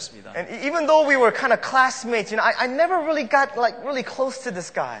스티커였습니다. And even though we were kind of classmates, I never really got really close to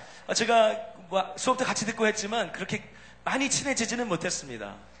this guy. 제가 수업도 같이 듣고 했지만 그렇게 많이 친해지지는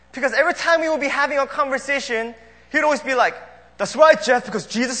못했습니다. Because every time we would be having a conversation, he'd always be like, "That's right, Jeff, because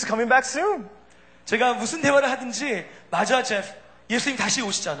Jesus is coming back soon." 제가 무슨 대화를 하든지 맞아, 제프. 예수님 다시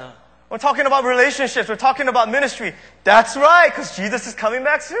오시잖아. We're talking about relationships. We're talking about ministry. That's right, because Jesus is coming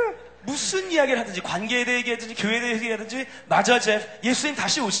back soon. 무슨 이야기를 하든지 관계에 대해 얘기하든지 교회에 대해 얘기하든지 맞아, 제프. 예수님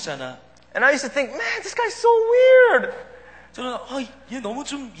다시 오시잖아. And I used to think, man, this guy's so weird. 저는 얘 너무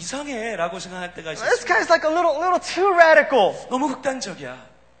좀 이상해라고 생각할 때가 This 있었어요. guy's like a little too radical. 너무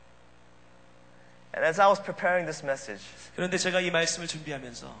극단적이야. And as I was preparing this message, 그런데 제가 이 말씀을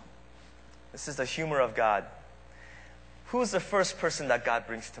준비하면서 this is the humor of God. Who's the first person that God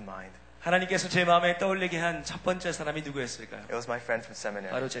brings to mind? 하나님께서 제 마음에 떠올리게 한 첫 번째 사람이 누구였을까요? It was my friend from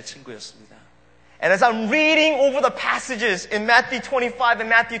seminary. 바로 제 친구였습니다. And as I'm reading over the passages in Matthew 25 and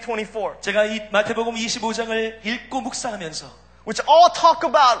Matthew 24, 제가 이 마태복음 25장을 읽고 묵상하면서 which all talk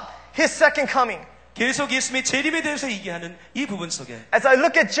about his second coming, 계속 예수님의 재림에 대해서 얘기하는 이 부분 속에 as I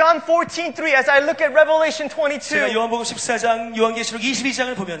look at John 14:3, as I look at Revelation 제가 22, 요한복음 14장, 요한계시록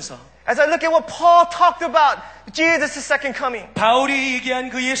 22장을 보면서 as I look at what Paul talked about Jesus' second coming, 바울이 얘기한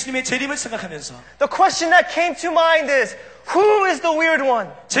그 예수님의 재림을 생각하면서 the question that came to mind is, who is the weird one?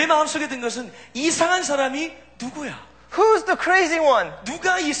 제 마음속에 든 것은 이상한 사람이 누구야? Who's the crazy one?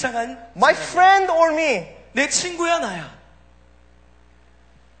 누가 이상한 My 사람이야? friend or me? 내 친구야 나야?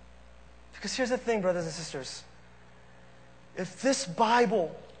 Because here's the thing, brothers and sisters. If this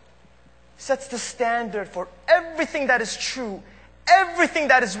Bible sets the standard for everything that is true, everything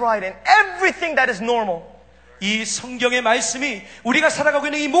that is right, and everything that is normal, 이 성경의 말씀이 우리가 살아가고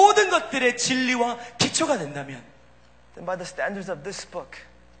있는 이 모든 것들의 진리와 기초가 된다면 then by the standards of this book,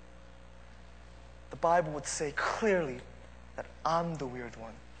 the Bible would say clearly that I'm the weird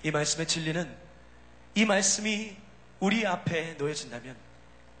one. 이 말씀의 진리는 이 말씀이 우리 앞에 놓여진다면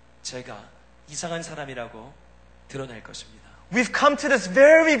제가 이상한 사람이라고 드러날 것입니다. We've come to this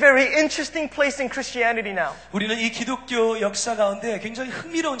very, very interesting place in Christianity now. 우리는 이 기독교 역사 가운데 굉장히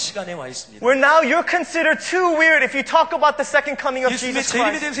흥미로운 시간에 와 있습니다. Where now you're considered too weird if you talk about the second coming of 예수님의 Jesus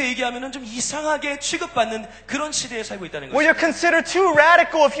재림에 Christ. 대해서 얘기하면 좀 이상하게 취급받는 그런 시대에 살고 있다는 Where you're 것입니다. considered too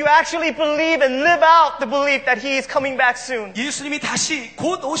radical if you actually believe and live out the belief that He is coming back soon. 예수님이 다시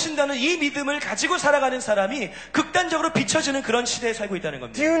곧 오신다는 이 믿음을 가지고 살아가는 사람이 극단적으로 비춰지는 그런 시대에 살고 있다는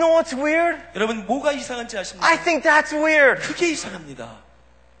Do 겁니다. you know what's weird? 여러분 뭐가 이상한지 아십니까? I think that's weird. 그게 이상합니다.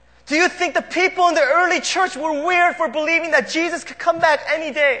 Do you think the people in the early church were weird for believing that Jesus could come back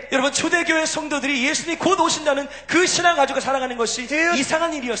any day? 여러분 초대교회 성도들이 예수님이 곧 오신다는 그 신앙 가지고 살아가는 것이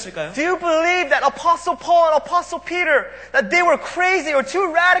이상한 일이었을까요? Do you believe that Apostle Paul and Apostle Peter, that they were crazy or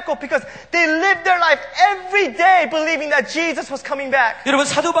too radical because they lived their life every day believing that Jesus was coming back? 여러분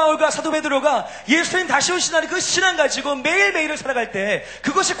사도 바울과 사도 베드로가 예수님 다시 오신다는 그 신앙 가지고 매일매일을 살아갈 때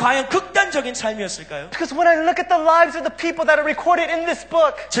그것이 과연 극단적인 삶이었을까요? Because when I look at the lives of the people that are recorded in this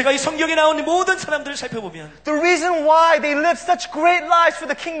book, 제가 이 성경에 나오는 모든 사람들을 살펴보면 the reason why they lived such great lives for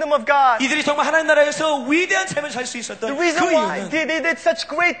the kingdom of God, 이들이 정말 하나님 나라에서 위대한 삶을 살 수 있었던 the 그 reason why 이유는 they did such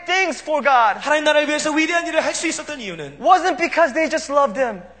great things for God, 하나님 나라를 위해서 위대한 일을 할 수 있었던 이유는 wasn't because they just loved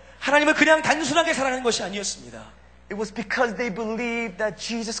Him. 하나님을 그냥 단순하게 사랑하는 것이 아니었습니다. It was because they believed that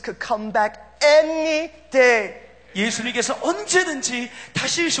Jesus could come back any day. 예수님께서 언제든지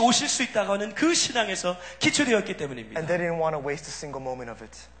다시 오실 수 있다고 하는 그 신앙에서 기초되었기 때문입니다. And they didn't want to waste a single moment of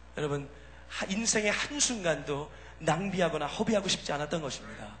it. 여러분 인생의 한순간도 낭비하거나 허비하고 싶지 않았던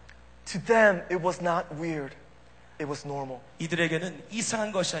것입니다. To them, it was not weird. It was normal. 이들에게는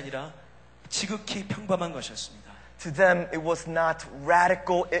이상한 것이 아니라 지극히 평범한 것이었습니다. To them, it was not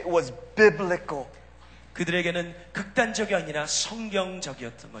radical. It was biblical. 그들에게는 극단적이 아니라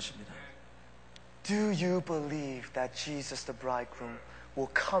성경적이었던 것입니다. Do you believe that Jesus, the bridegroom, will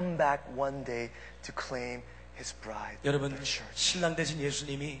come back one day to claim His bride, 여러분 the church? 신랑 되신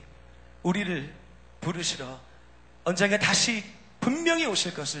예수님이 우리를 부르시러 언젠가 다시 분명히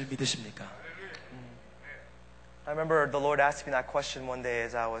오실 것을 믿으십니까? I remember the Lord asked me that question one day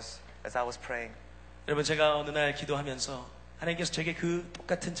as I was praying. 여러분 제가 어느 날 기도하면서 하나님께서 제게 그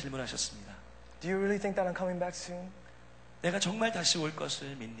똑같은 질문하셨습니다. Do you really think that I'm coming back soon? 내가 정말 다시 올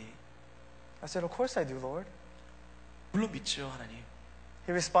것을 믿니? I said, of course I do, Lord. 물론 믿죠 하나님.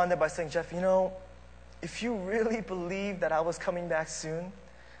 He responded by saying, Jeff, you know, if you really believe that I was coming back soon,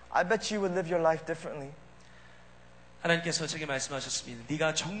 I bet you would live your life differently. 하나님께서 제게 말씀하셨습니다.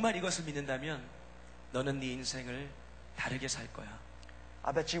 네가 정말 이것을 믿는다면 너는 네 인생을 다르게 살 거야.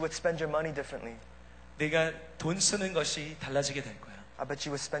 I bet you would spend your money differently. 네가 돈 쓰는 것이 달라지게 될 거야. I bet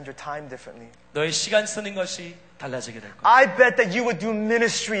you would spend your time differently. 너의 시간 쓰는 것이 달라지게 될 거야. I bet that you would do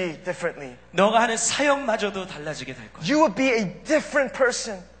ministry differently. 너가 하는 사역마저도 달라지게 될 거야. You would be a different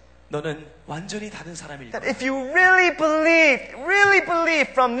person. 너는 완전히 다른 사람일 That 거야. if you really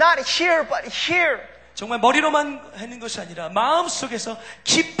believe from not here but here, 정말 머리로만 하는 것이 아니라 마음속에서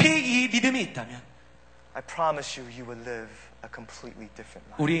깊이 이 믿음이 있다면 I promise you, you would live a completely different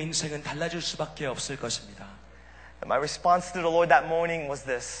life. 우리의 인생은 달라질 수밖에 없을 것입니다. And my response to the Lord that morning was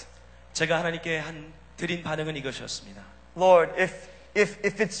this. 제가 하나님께 드린 반응은 이것이었습니다. Lord, if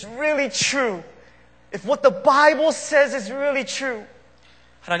it's really true, if what the Bible says is really true,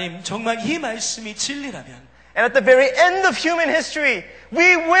 하나님, 정말 이 말씀이 진리라면 and at the very end of human history,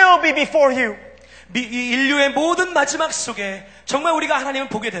 we will be before you. 이 인류의 모든 마지막 속에 정말 우리가 하나님을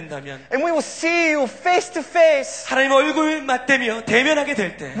보게 된다면 And we will see you face to face. 하나님 얼굴 맞대며 대면하게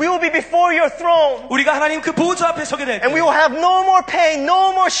될 때 We will be before your throne. 우리가 하나님 그 보좌 앞에 서게 될 때 And we will have no more pain,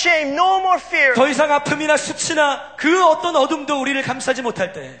 no more shame, no more fear. 더 이상 아픔이나 수치나 그 어떤 어둠도 우리를 감싸지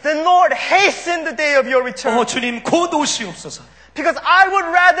못할 때 Then Lord, hasten the day of your return. 주님 곧 오시옵소서. Because I would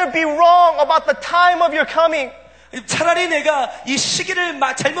rather be wrong about the time of your coming 차라리 내가 이 시기를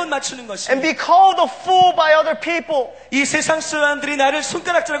잘못 맞추는 것이 and be called a fool by other people 이 세상 사람들이 나를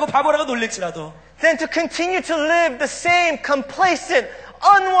손가락질하고 바보라고 놀릴지라도 than to continue to live the same complacent,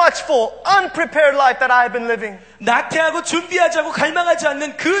 unwatchful, unprepared life that I have been living. 나태하고 준비하지 않고 갈망하지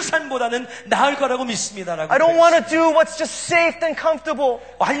않는 그 삶보다는 나을 거라고 믿습니다라고. I don't want to do what's just safe and comfortable.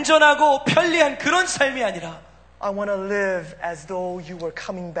 완전하고 편리한 그런 삶이 아니라 I want to live as though you were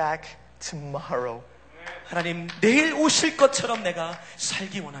coming back tomorrow. 하나님 내일 오실 것처럼 내가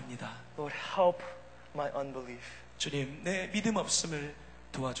살기 원합니다. Lord, help my unbelief. 주님 내 믿음 없음을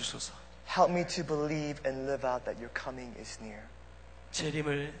도와주소서. Help me to believe and live out that your coming is near.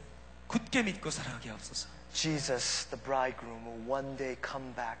 재림을 굳게 믿고 살아가게 하옵소서. Jesus, the bridegroom, will one day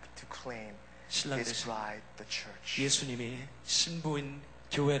come back to claim 신랑 his 되신 bride, the church. 예수님이 신부인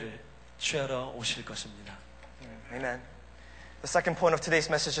교회를 취하러 오실 것입니다. Amen. The second point of today's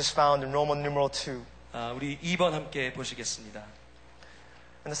message is found in Roman numeral 2. 우리 2번 함께 보시겠습니다.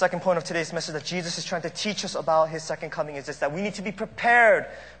 And the second point of today's message that Jesus is trying to teach us about his second coming is this, that we need to be prepared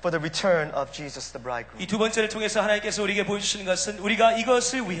for the return of Jesus, the bridegroom. 이 두 번째를 통해서 하나님께서 우리에게 보여주시는 것은 우리가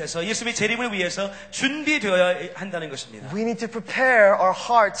이것을 위해서 예수님의 재림을 위해서 준비되어야 한다는 것입니다. We need to prepare our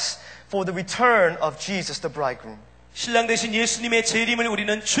hearts for the return of Jesus, the bridegroom. 신랑 되신 예수님의 재림을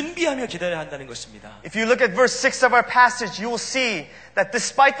우리는 준비하며 기다려야 한다는 것입니다. If you look at verse 6 of our passage, you will see that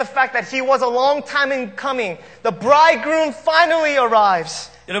despite the fact that he was a long time in coming, the bridegroom finally arrives.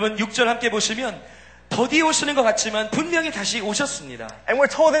 여러분 6절 함께 보시면 더디 오시는 것 같지만 분명히 다시 오셨습니다. And we're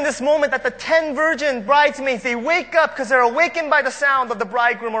told in this moment that the 10 virgin bridesmaids, they wake up because they're awakened by the sound of the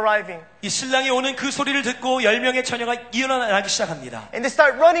bridegroom arriving. 이 신랑이 오는 그 소리를 듣고 10명의 처녀가 일어나기 시작합니다. And they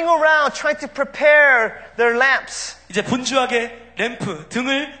start running around trying to prepare their lamps. 이제 분주하게 램프,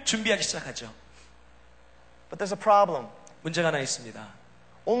 등을 준비하기 시작하죠. But there's a problem. 문제가 하나 있습니다.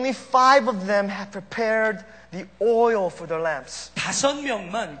 Only 5 of them have prepared the oil for their lamps.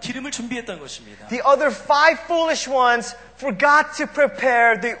 5명만 기름을 준비했던 것입니다. The other 5 foolish ones forgot to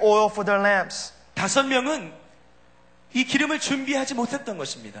prepare the oil for their lamps. 5명은 이 기름을 준비하지 못했던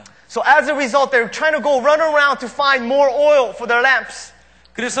것입니다. So as a result, they're trying to go run around to find more oil for their lamps.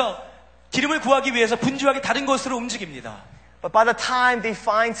 그래서 기름을 구하기 위해서 분주하게 다른 곳으로 움직입니다. But by the time they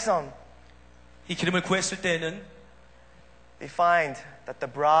find some, 이 기름을 구했을 때에는 they find that the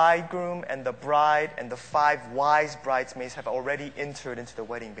bridegroom and the bride and the 5 wise bridesmaids have already entered into the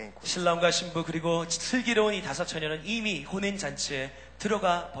wedding banquet. 신랑과 신부 그리고 슬기로운 이 5 처녀는 이미 혼인 잔치에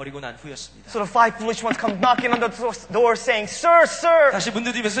들어가 버리고 난 후였습니다. So the 5 foolish ones come knocking on the door saying, Sir, sir, 다시 문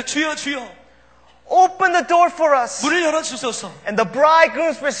두드리면서 주여 주여 open the door for us. 문을 열어주소서. And the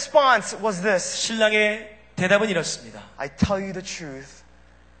bridegroom's response was this, 신랑의 대답은 이렇습니다. I tell you the truth,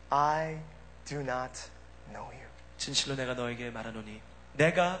 I do not know you. 진실로 내가 너에게 말하노니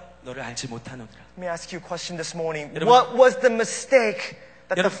내가 너를 알지 못하노니라. Let me ask you a question this morning. 여러분, What was the mistake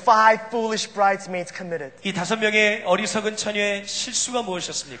that the 여러분, 5 foolish bridesmaids committed? 이 5명의 어리석은 처녀의 실수가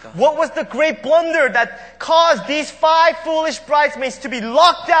무엇이었습니까? What was the great blunder that caused these 5 foolish bridesmaids to be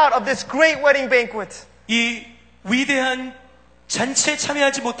locked out of this great wedding banquet? 이 위대한 잔치에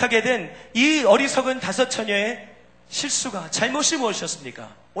참여하지 못하게 된 이 어리석은 5 처녀의 실수가 잘못이 무엇이었습니까?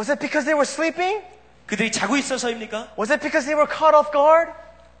 Was it because they were sleeping? 그들이 자고 있어서입니까? Was it because they were caught off guard?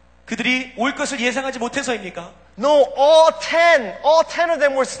 그들이 올 것을 예상하지 못해서입니까? No, all 10 of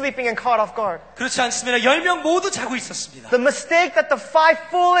them were sleeping and caught off guard. 그렇지 않습니다. 10명 모두 자고 있었습니다. The mistake that the 5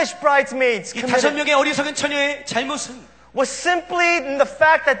 foolish bridesmaids 이 5명의 committed 어리석은 처녀의 잘못은 was simply in the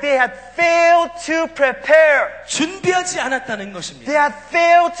fact that they had failed to prepare. 준비하지 않았다는 것입니다. They had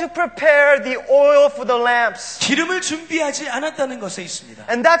failed to prepare the oil for the lamps. 기름을 준비하지 않았다는 것에 있습니다.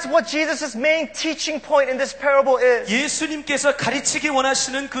 And that's what Jesus' main teaching point in this parable is. 예수님께서 가르치기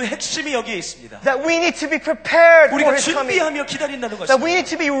원하시는 그 핵심이 여기에 있습니다. That we need to be prepared for 우리가 His coming. 준비하며 기다린다는 That we 것입니다. need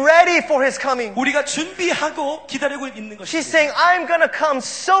to be ready for His coming. 우리가 준비하고 기다리고 있는 She's 것입니다. saying, I'm gonna come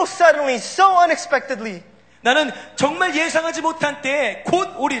so suddenly, so unexpectedly, 나는 정말 예상하지 못한 때에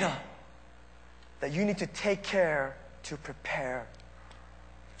곧 오리라. that you need to take care to prepare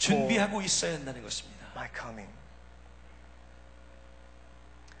준비하고 있어야 한다는 것입니다. my coming.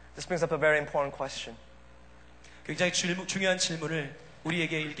 This brings up a very important question. 굉장히 중요한 질문을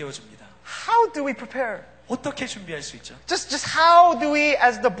우리에게 일깨워줍니다. How do we prepare? 어떻게 준비할 수 있죠? Just how do we,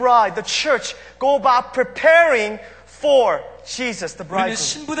 as the bride, the church, go about preparing for Jesus, the 우리는 bridegroom?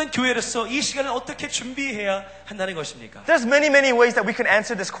 신부된 교회로서 이 시간을 어떻게 준비해야 한다는 것입니까? There's many ways that we can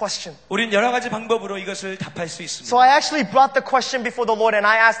answer this question. 우리는 여러 가지 방법으로 이것을 답할 수 있습니다. So I actually brought the question before the Lord and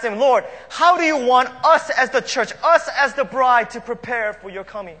I asked Him, Lord, how do you want us as the church, us as the bride to prepare for your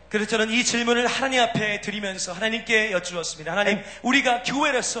coming? 그래서 저는 이 질문을 하나님 앞에 드리면서 하나님께 여쭈었습니다. 하나님, 우리가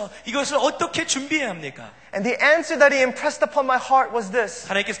교회로서 이것을 어떻게 준비해야 합니까? And the answer that He impressed upon my heart was this.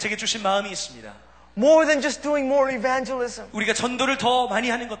 하나님께서 제게 주신 마음이 있습니다. More than just doing more evangelism. 우리가 전도를 더 많이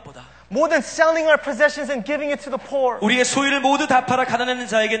하는 것보다 More than selling our possessions and giving it to the poor. 우리의 소유를 모두 다 팔아 가난한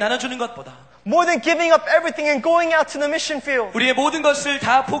자에게 나눠주는 것보다 More than giving up everything and going out to the mission field. 우리의 모든 것을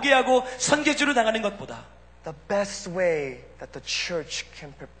다 포기하고 선교지로 나가는 것보다 The best way that the church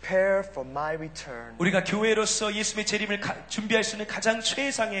can prepare for my return, 우리가 교회로서 예수님의 재림을 준비할 수 있는 가장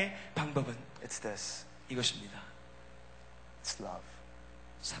최상의 방법은 it's this. 이것입니다. It's love.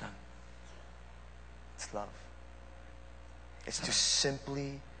 사랑. It's love. It's to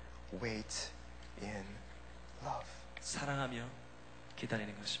simply wait in love. 사랑하며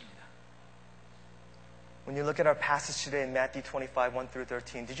기다리는 것입니다. When you look at our passage today in Matthew 25, 1 through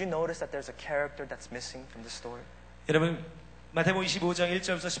 13, did you notice that there's a character that's missing from the story? 여러분, 마태복음 25장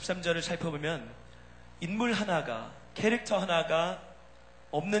 1절부터 13절을 살펴보면 인물 하나가, 캐릭터 하나가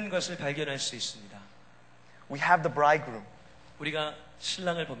없는 것을 발견할 수 있습니다. We have the bridegroom. 우리가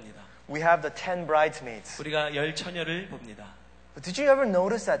신랑을 봅니다. We have the 10 bridesmaids. 우리가 10처녀를 봅니다. But did you ever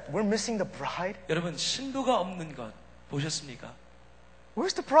notice that we're missing the bride? 여러분, 신부가 없는 것 보셨습니까?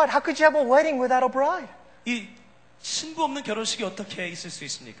 Where's the bride? How could you have a wedding without a bride? 이 신부 없는 결혼식이 어떻게 있을 수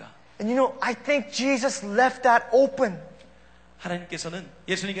있습니까? And you know, I think Jesus left that open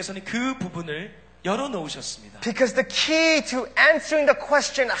예수님께서는 그 부분을 열어놓으셨습니다. because the key to answering the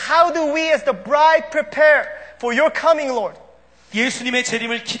question, how do we as the bride prepare for your coming, Lord, 예수님의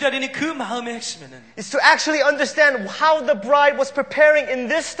재림을 기다리는 그 마음의 핵심에는 is to actually understand how the bride was preparing in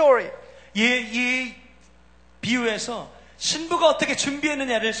this story. 이 비유에서 신부가 어떻게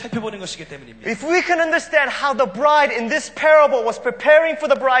준비했느냐를 살펴보는 것이기 때문입니다. If we can understand how the bride in this parable was preparing for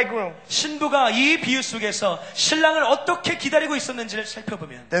the bridegroom, 신부가 이 비유 속에서 신랑을 어떻게 기다리고 있었는지를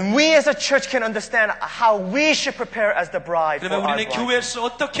살펴보면 then we as a church can understand how we should prepare as the bride for 그러면 our 우리는 bride. 교회에서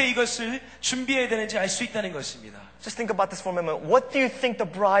어떻게 이것을 준비해야 되는지 알 수 있다는 것입니다. Just think about this for a moment. What do you think the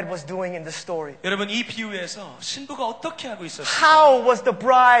bride was doing in this story? 여러분, 이 비유에서 신부가 어떻게 하고 있었습니까? How was the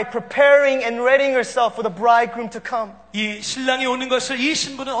bride preparing and readying herself for the bridegroom to come? 이 신랑이 오는 것을 이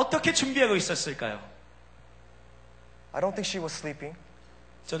신부는 어떻게 준비하고 있었을까요? I don't think she was sleeping.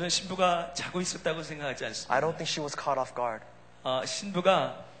 저는 신부가 자고 있었다고 생각하지 않습니다. I don't think she was caught off guard.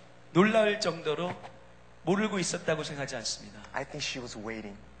 신부가 놀라울 정도로 모르고 있었다고 생각하지 않습니다. I think she was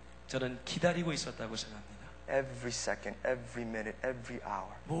waiting 저는 기다리고 있었다고 생각합니다. every second, every minute, every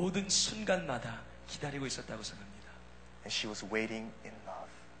hour. 모든 순간마다 기다리고 있었다고 생각합니다. And she was waiting in love.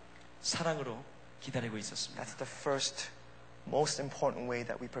 사랑으로 기다리고 있었습니다. That's the first, most important way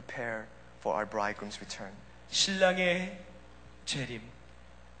that we prepare for our bridegroom's return. 신랑의 재림,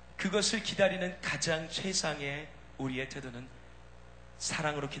 그것을 기다리는 가장 최상의 우리의 태도는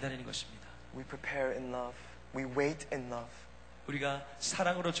사랑으로 기다리는 것입니다. We prepare in love. We wait in love. 우리가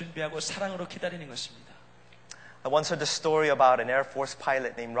사랑으로 준비하고 사랑으로 기다리는 것입니다. I once heard the story about an Air Force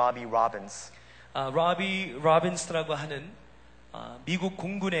pilot named Robbie Robbins. 로비 로빈스라고 하는 미국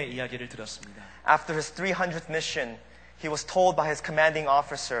공군의 이야기를 들었습니다. After his 300th mission, he was told by his commanding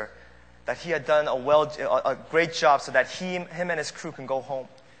officer that he had done a great job so that him and his crew can go home.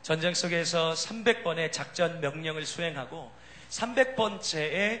 전쟁 속에서 300번의 작전 명령을 수행하고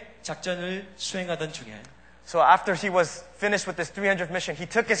 300번째의 작전을 수행하던 중에 So after he was finished with this 300th mission, he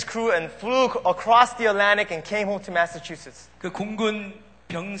took his crew and flew across the Atlantic and came home to Massachusetts. 그 공군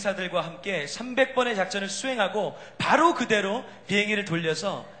병사들과 함께 300번의 작전을 수행하고 바로 그대로 비행기를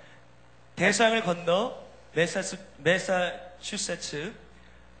돌려서 대서양을 건너 매사추세츠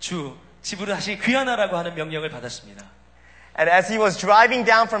주 집으로 다시 귀환하라고 하는 명령을 받았습니다. And as he was driving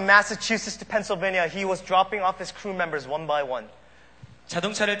down from Massachusetts to Pennsylvania, he was dropping off his crew members one by one.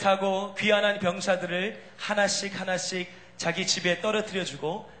 자동차를 타고 귀환한 병사들을 하나씩 자기 집에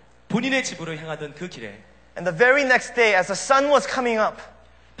떨어뜨려주고 본인의 집으로 향하던 그 길에 And the very next day, as the sun was coming up,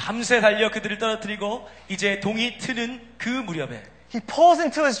 밤새 달려 그들을 떨어뜨리고 이제 동이 트는 그 무렵에 he pulls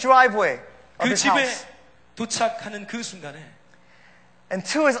into his driveway of 그 his 집에 house. 도착하는 그 순간에 And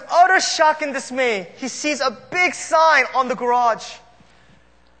to his utter shock and dismay, he sees a big sign on the garage.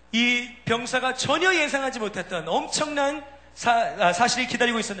 이 병사가 전혀 예상하지 못했던 엄청난 사실이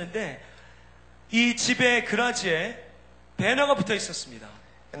기다리고 있었는데 이 집의 그라지에 배너가 붙어 있었습니다.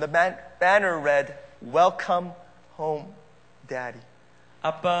 And the banner read, Welcome home, Daddy.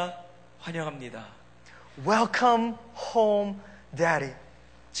 아빠 환영합니다. Welcome home, Daddy.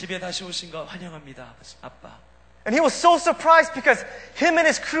 집에 다시 오신 거 환영합니다. 아빠. And he was so surprised because him and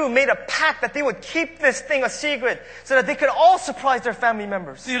his crew made a pact that they would keep this thing a secret so that they could all surprise their family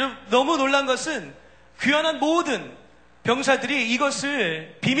members. 여러분 너무 놀란 것은 귀환한 모든 병사들이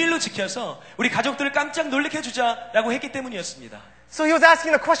이것을 비밀로 지켜서 우리 가족들을 깜짝 놀래켜 주자라고 했기 때문이었습니다. So he was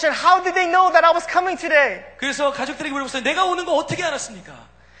asking the question, how did they know that I was coming today? 그래서 가족들에게 물어봤어요. 내가 오는 거 어떻게 알았습니까?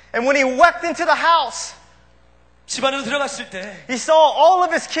 And when he walked into the house, 집 안으로 들어갔을 때 he saw all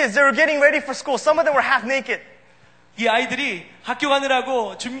of his kids. They were getting ready for school. Some of them were half naked. 이 아이들이 학교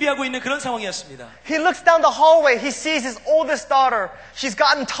가느라고 준비하고 있는 그런 상황이었습니다. He looks down the hallway. He sees his oldest daughter. She's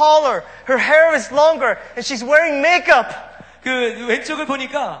gotten taller. Her hair is longer. And she's wearing makeup. 그 왼쪽을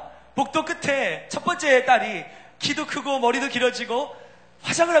보니까 복도 끝에 첫 번째 딸이 키도 크고 머리도 길어지고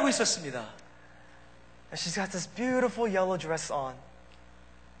화장을 하고 있었습니다. And she's got this beautiful yellow dress on.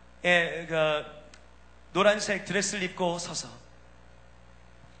 예, 그 노란색 드레스를 입고 서서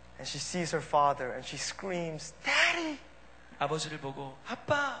And she sees her father and she screams, Daddy! 아버지를 보고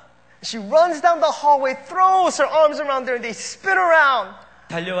아빠 She runs down the hallway, throws her arms around her, and they spin around.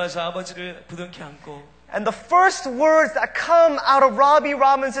 달려와서 아버지를 부둥켜 안고 And the first words that come out of Robbie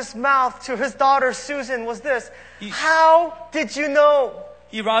Robbins' mouth to his daughter Susan was this, How did you know?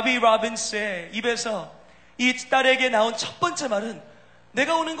 이 라비 로빈스의 입에서 이 딸에게 나온 첫 번째 말은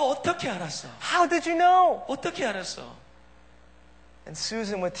내가 오는 거 어떻게 알았어? How did you know? 어떻게 알았어? And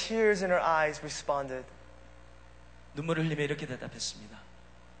Susan, with tears in her eyes, responded, 눈물을 흘리며 이렇게 대답했습니다.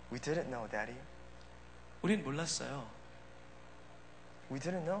 We didn't know, Daddy. 우린 몰랐어요. We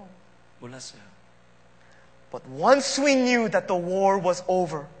didn't know. 몰랐어요. But once we knew that the war was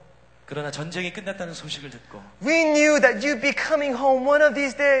over, 그러나 전쟁이 끝났다는 소식을 듣고 we knew that you'd be coming home one of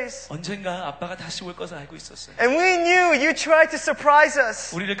these days. 언젠가 아빠가 다시 올 것을 알고 있었어요. And we knew you tried to surprise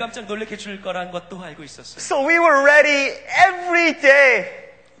us. 우리를 깜짝 놀래켜 줄 거란 것도 알고 있었어요. So we were ready every day.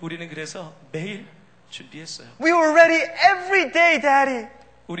 우리는 그래서 매일 준비했어요. We were ready every day, Daddy.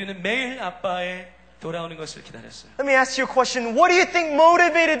 우리는 매일 아빠의 돌아오는 것을 기다렸어요. Let me ask you a question. What do you think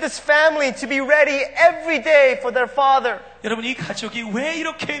motivated this family to be ready every day for their father? 여러분 이 가족이 왜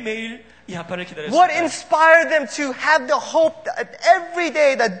이렇게 매일 이 아빠를 What 기다렸을까요? inspired them to have the hope that every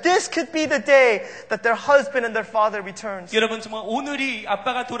day that this could be the day that their husband and their father returns? 여러분 정말 오늘이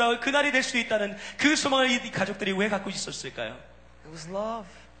아빠가 돌아올 그날이 될 수 있다는 그 소망을 이 가족들이 왜 갖고 있었을까요? It was love.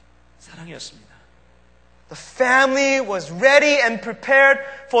 사랑이었습니다. The family was ready and prepared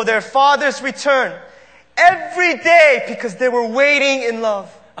for their father's return every day because they were waiting in love.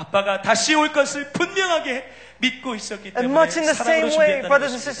 아빠가 다시 올 것을 분명하게 믿고 있었기 And 때문에 much in the 사랑으로 same way, 준비했다는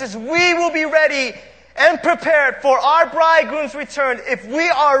brothers and 것입니다. sisters, we will be ready and prepared for our bridegroom's return if we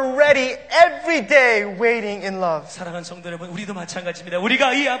are ready every day waiting in love. 사랑하는 성도 여러분, 우리도 마찬가지입니다.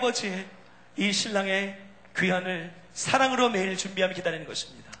 우리가 이 아버지의 이 신랑의 귀환을 사랑으로 매일 준비하며 기다리는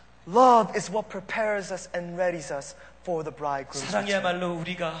것입니다. Love is what prepares us and readies us for the bridegroom's return. 사랑이야말로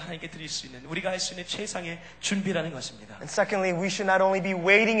우리가 하나님께 드릴 수 있는, 우리가 할 수 있는 최상의 준비라는 것입니다. And secondly, we should not only be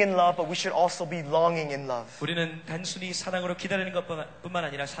waiting in love, but we should also be longing in love. 우리는 단순히 사랑으로 기다리는 것뿐만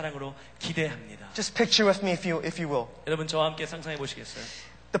아니라 사랑으로 기대합니다. Just picture with me if you will. 여러분 저와 함께 상상해 보시겠어요?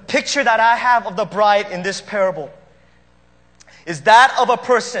 The picture that I have of the bride in this parable is that of a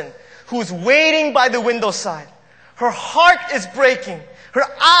person who's waiting by the window side. Her heart is breaking. Her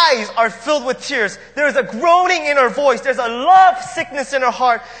eyes are filled with tears. There's a groaning in her voice. There's a love sickness in her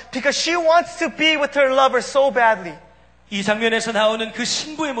heart because she wants to be with her lover so badly. 이 장면에서 나오는 그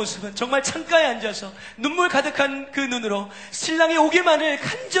신부의 모습은 정말 창가에 앉아서 눈물 가득한 그 눈으로 신랑이 오기만을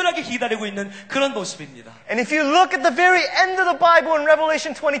간절하게 기다리고 있는 그런 모습입니다. And if you look at the very end of the Bible in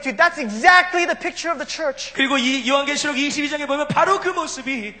Revelation 22, that's exactly the picture of the church. 그리고 이 요한계시록 22장에 보면 바로 그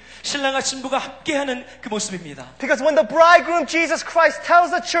모습이 신랑과 신부가 함께하는 그 모습입니다. Because when the bridegroom Jesus Christ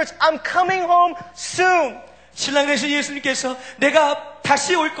tells the church, I'm coming home soon, 신랑 되신 예수님께서 내가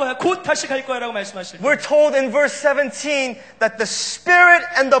다시 올 거야, 곧 다시 갈 거야 라고 말씀하실 때 we're told in verse 17 that the Spirit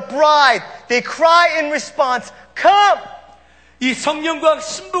and the bride, they cry in response, come! 이 성령과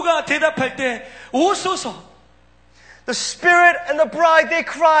신부가 대답할 때 오소서, The Spirit and the bride, they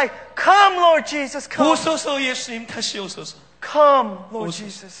cry, come, Lord Jesus, come. 오소서 예수님 다시 오소서, Come, Lord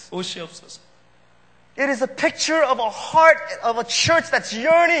Jesus. 오시옵소서. It is a picture of a heart of a church that's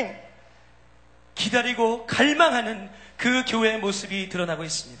yearning. 기다리고 갈망하는 그 교회의 모습이 드러나고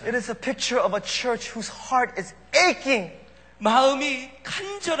있습니다. It is a picture of a church whose heart is aching. 마음이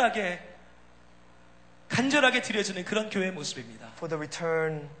간절하게 드려지는 그런 교회의 모습입니다. For the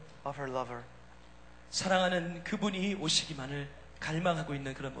return of her lover. 사랑하는 그분이 오시기만을 갈망하고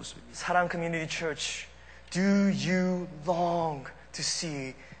있는 그런 모습입니다. Sarang Community Church, do you long to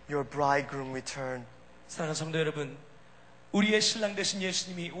see your bridegroom return? 사랑하는 성도 여러분, 우리의 신랑 되신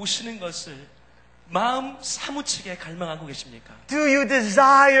예수님이 오시는 것을 마음 사무치게 갈망하고 계십니까? Do you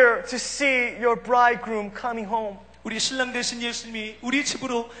desire to see your bridegroom coming home? 우리 신랑 되신 예수님이 우리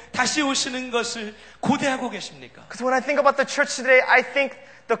집으로 다시 오시는 것을 고대하고 계십니까? Because when I think about the church today, I think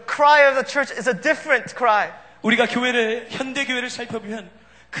the cry of the church is a different cry. 우리가 현대 교회를 살펴보면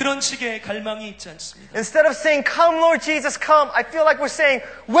그런 식의 갈망이 있지 않습니다. Instead of saying, come Lord Jesus, come, I feel like we're saying,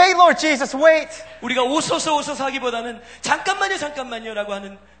 wait Lord Jesus, wait. 우리가 오소서 하기보다는 잠깐만요 라고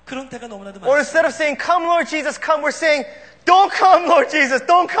하는 그런 때가 너무나도 Or 많습니다. instead of saying, come Lord Jesus, come, we're saying, don't come Lord Jesus,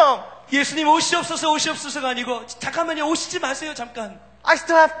 don't come. 예수님 오시옵소서가 아니고 잠깐만요, 오시지 마세요, 잠깐. I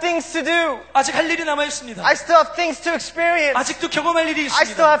still have things to do. 아직 할 일이 남아 있습니다. I still have things to experience. 아직도 경험할 일이 I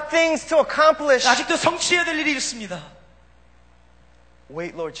still 있습니다. have things to accomplish. 아직도 성취해야 될 일이 있습니다.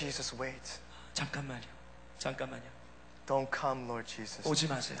 Wait Lord Jesus, wait. 잠깐만요. Don't come Lord Jesus. 오지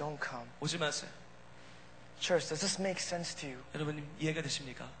마세요. Don't come. 오지 마세요. Church, does this make sense to you? 여러분 이해가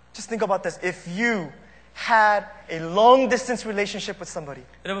되십니까? Just think about this. If you had a long distance relationship with somebody,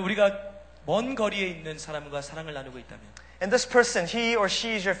 여러분 우리가 먼 거리에 있는 사람과 사랑을 나누고 있다면 and this person, he or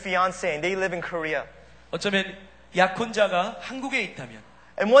she is your fiance, and they live in Korea, 어쩌면 약혼자가 한국에 있다면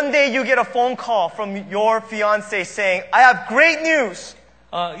and one day you get a phone call from your fiance saying, I have great news.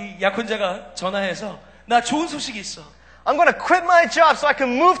 이 약혼자가 전화해서 나 좋은 소식이 있어. I'm going to quit my job so I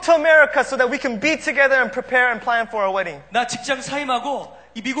can move to America so that we can be together and prepare and plan for our wedding. 나 직장 사임하고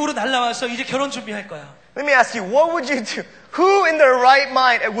이 미국으로 날라와서 이제 결혼 준비할 거야. Let me ask you, what would you do? Who in their right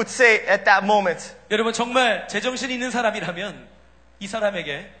mind would say at that moment, 여러분 정말 제정신이 있는 사람이라면 이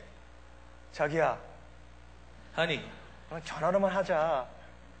사람에게 자기야, Honey, 그냥 전화로만 하자.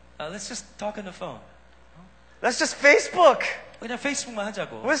 let's just talk on the phone. Let's just Facebook. 그냥 페이스북만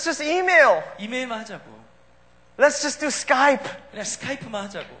하자고. Let's just email. 이메일만 하자고. Let's just do Skype. 그냥 스카이프만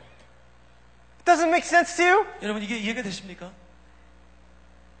하자고. It doesn't make sense to you? 여러분 이게 이해가 되십니까?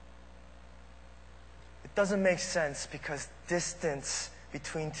 It doesn't make sense because distance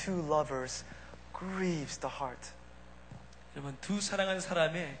between two lovers grieves the heart. 여러분 두 사랑하는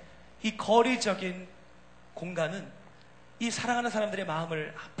사람의 이 거리적인 공간은 이 사랑하는 사람들의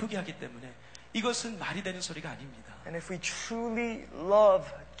마음을 아프게 하기 때문에 이것은 말이 되는 소리가 아닙니다. And if we truly love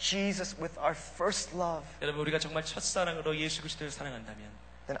Jesus with our first love, 여러분 우리가 정말 첫사랑으로 예수 그리스도를 사랑한다면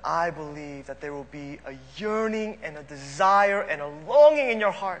then I believe that there will be a yearning and a desire and a longing in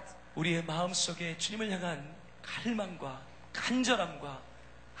your heart 우리의 마음속에 주님을 향한 갈망과 간절함과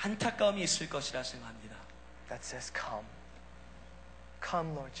안타까움이 있을 것이라 생각합니다. that says, come.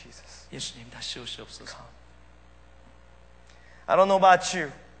 Come, Lord Jesus. 예수님 다시 오시옵소서. I don't know about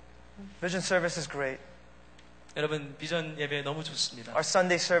you. Vision service is great. 여러분 비전 예배 너무 좋습니다. Our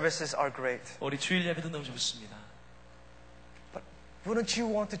Sunday services are great. 우리 주일 예배도 너무 좋습니다. But wouldn't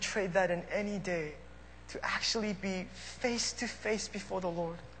you want to trade that in any day to actually be face to face before the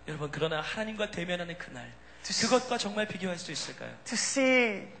Lord? 여러분 그러나 하나님과 대면하는 그날 그것과 정말 비교할 수 있을까요? To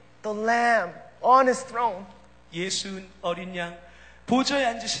see the Lamb on His throne, 예수 어린 양 보좌에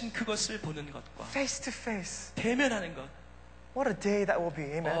앉으신 그것을 보는 것과 face to face. 대면하는 것. What a day that will be,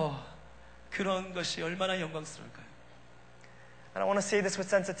 amen? 그런 것이 얼마나 영광스러울까요? And I want to say this with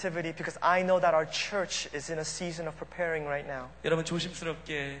sensitivity because I know that our church is in a season of preparing right now. 여러분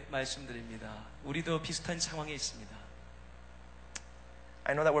조심스럽게 말씀드립니다. 우리도 비슷한 상황에 있습니다.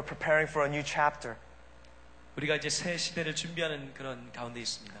 I know that we're preparing for a new chapter. 우리가 이제 새 시대를 준비하는 그런 가운데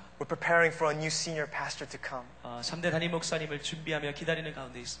있습니다. We're preparing for a new senior pastor to come. 3대 담임 목사님을 준비하며 기다리는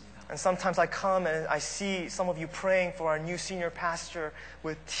가운데 있습니다. And sometimes I come and I see some of you praying for our new senior pastor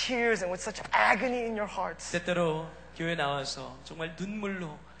with tears and with such agony in your hearts. 때때로 교회 나와서 정말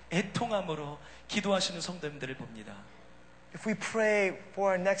눈물로 애통함으로 기도하시는 성도님들을 봅니다. If we pray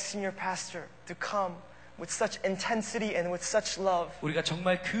for our next senior pastor to come with such intensity and with such love, 우리가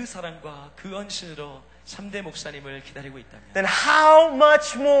정말 그 사랑과 그 헌신으로 3대 목사님을 기다리고 있다면 then how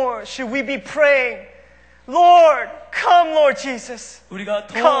much more should we be praying, Lord, come, Lord Jesus. 우리가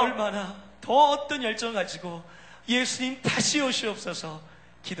더 Come. 얼마나 더 어떤 열정을 가지고 예수님 다시 오시옵소서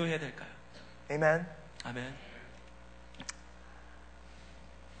기도해야 될까요? Amen. 아멘.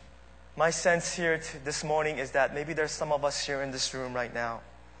 My sense here this morning is that maybe there's some of us here in this room right now.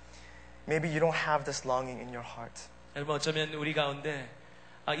 Maybe you don't have this longing in your heart. 여러분 어쩌면 우리 가운데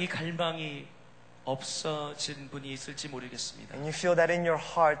이 갈망이 없어진 분이 있을지 모르겠습니다. And you feel that in your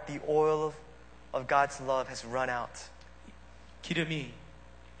heart the oil of God's love has run out. 기름이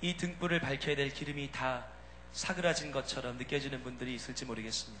이 등불을 밝혀야 될 기름이 다 사그라진 것처럼 느껴지는 분들이 있을지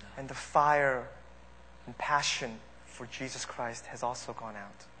모르겠습니다. And the fire and passion for Jesus Christ has also gone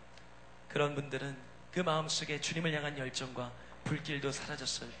out. 그런 분들은 그 마음속에 주님을 향한 열정과 불길도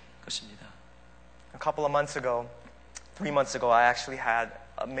사라졌을 것입니다. A couple of months ago, 3 months ago, I actually had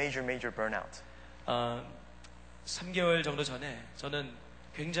a major burnout. 3개월 정도 전에 저는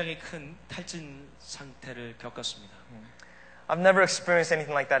굉장히 큰 탈진 상태를 겪었습니다. I've never experienced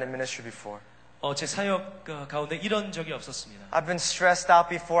anything like that in ministry before. 제 사역 가운데 이런 적이 없었습니다. I've been stressed out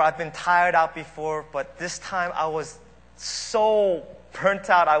before, I've been tired out before, but this time I was so burnt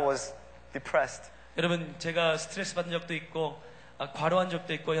out, I was depressed. 여러분 제가 스트레스 받은 적도 있고 과로한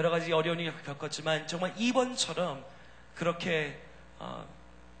적도 있고 여러 가지 어려움을 겪었지만 정말 이번처럼 그렇게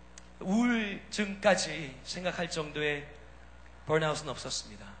우울증까지 생각할 정도의 번아웃은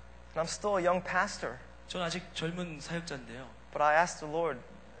없었습니다. And I'm still a young pastor, 저는 아직 젊은 사역자인데요. but I asked the Lord,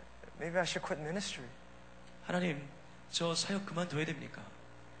 maybe I should quit ministry. 하나님, 저 사역 그만둬야 됩니까?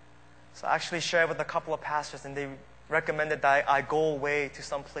 So I actually shared with a couple of pastors, and they recommended that I go away to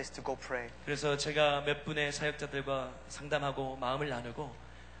some place to go pray. 그래서 제가 몇 분의 사역자들과 상담하고 마음을 나누고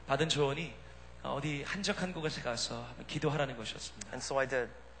받은 조언이 어디 한적한 곳에 가서 기도하라는 것이었습니다. And so I did.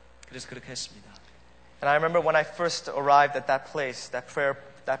 그래서 그렇게 했습니다. And I remember when I first arrived at that place, that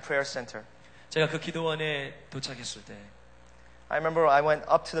prayer center. 제가 그 기도원에 도착했을 때 I remember I went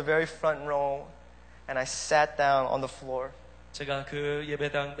up to the very front row and I sat down on the floor. 제가 그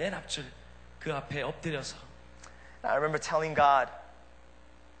예배당 맨 앞줄 그 앞에 엎드려서 And I remember telling God,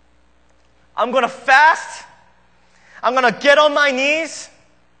 I'm going to fast. I'm going to get on my knees.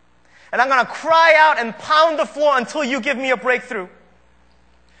 And I'm going to cry out and pound the floor until you give me a breakthrough.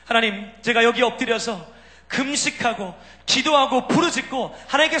 하나님, 제가 여기 엎드려서 금식하고 기도하고 부르짖고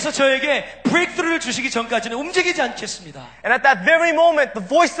하나님께서 저에게 브레이크스루를 주시기 전까지는 움직이지 않겠습니다. And at that very moment, the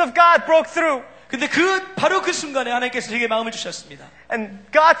voice of God broke through. 근데 바로 그 순간에 하나님께서 제게 마음을 주셨습니다. And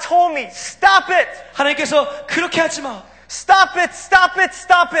God told me, stop it. 하나님께서 그렇게 하지 마. Stop it, stop it,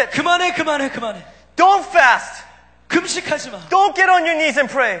 stop it. 그만해. Don't fast. 금식하지 마. Don't get on your knees and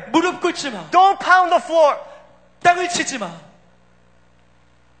pray. 무릎 꿇지 마. Don't pound the floor. 땅을 치지 마.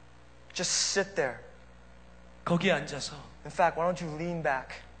 Just sit there. 거기에 앉아서 In fact, why don't you lean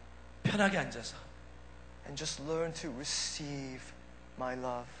back 편하게 앉아서 and just learn to receive my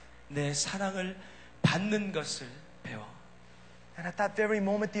love. 내 사랑을 받는 것을 배워. And at that very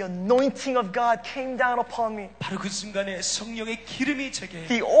moment, the anointing of God came down upon me. 바로 그 순간에 성령의 기름이 제게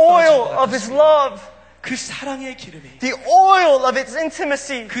The oil 떨어진 것 of His 같았습니다. love. 그 사랑의 기름이, The oil of its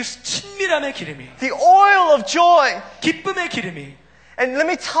intimacy. 그 친밀함의 기름이, The oil of joy. 기쁨의 기름이, And let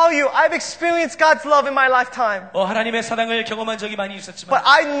me tell you, I've experienced God's love in my lifetime. 하나님의 사랑을 경험한 적이 많이 But 있었지만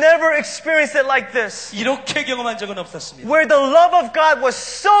I never experienced it like this. 이렇게 경험한 적은 없었습니다. Where the love of God was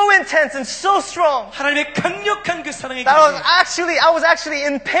so intense and so strong 하나님의 강력한 그 사랑의 that 기름이 I was actually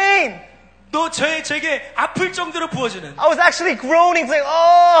in pain. 또 제게 아플 정도로 부어지는, I was actually groaning, saying,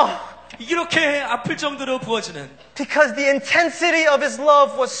 oh, 이렇게 아플 정도로 부어지는 because the intensity of His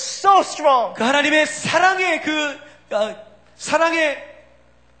love was so strong. 그 하나님의 사랑의 사랑의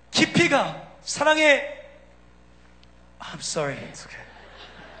깊이가, I'm sorry. It's okay.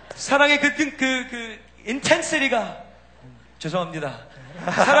 사랑의 그 intensity가, 죄송합니다.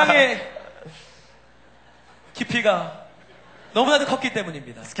 사랑의 깊이가 너무나도 컸기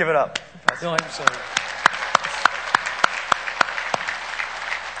때문입니다. Let's give it up. No, I'm sorry.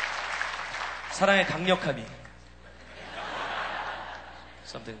 사랑의 강력함이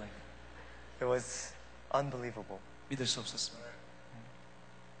something like that. It was unbelievable. 믿을 수 없었습니다.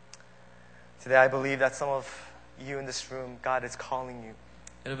 Today I believe that some of you in this room, God is calling you.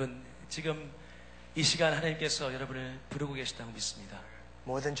 여러분, 지금 이 시간 하나님께서 여러분을 부르고 계시다고 믿습니다.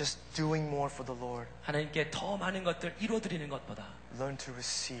 More than just doing more for the Lord. 하나님께 더 많은 것들 이루어드리는 것보다 Learn to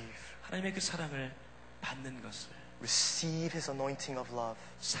receive. 하나님의 그 사랑을 받는 것을, Receive His anointing of love.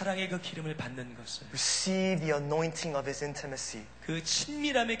 사랑의 그 기름을 받는 것을, Receive the anointing of His intimacy. 그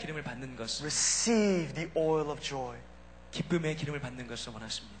친밀함의 기름을 받는 것을, Receive the oil of joy. 기쁨의 기름을 받는 것을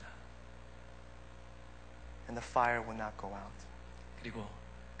원하십니다. And the fire will not go out. 그리고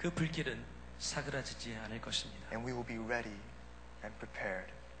그 불길은 사그라지지 않을 것입니다. And we will be ready and prepared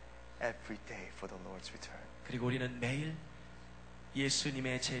every day for the Lord's return. 그리고 우리는 매일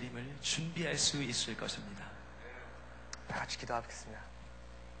예수님의 재림을 준비할 수 있을 것입니다. 다 같이 기도하겠습니다.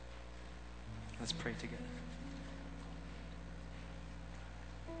 Let's pray together.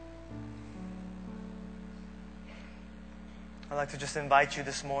 I'd like to just invite you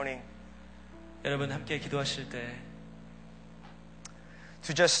this morning 여러분 함께 기도하실 때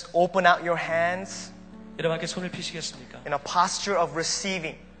to just open out your hands 여러분 함께 손을 피시겠습니까? in a posture of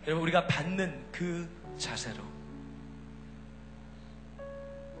receiving. 여러분 우리가 받는 그 자세로.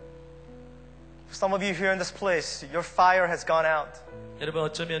 Some of you here in this place, your fire has gone out. 여러분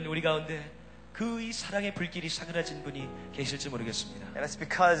어쩌면 우리 가운데 그 이 사랑의 불길이 사그라진 분이 계실지 모르겠습니다. And it's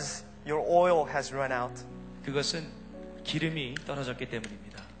because your oil has run out. 그것은 기름이 떨어졌기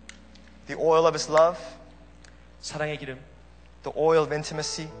때문입니다. The oil of His love, 사랑의 기름, the oil of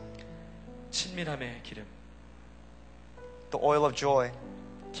intimacy, 친밀함의 기름, the oil of joy,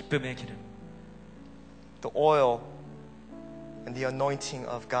 기쁨의 기름, the oil and the anointing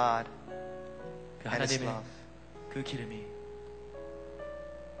of God 그 and His 하나님의 love. 그 기름이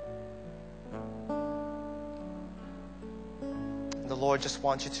The Lord just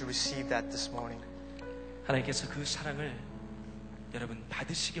wants you to receive that this morning. 하나님께서 그 사랑을 여러분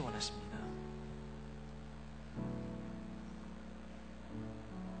받으시기 원하십니다.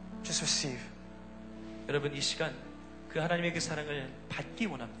 Just receive. 여러분 이 시간 그 하나님의 그 사랑을 받기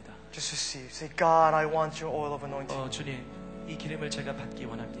원합니다. Just receive. Say, God, I want your oil of anointing. 주님, 이 기름을 제가 받기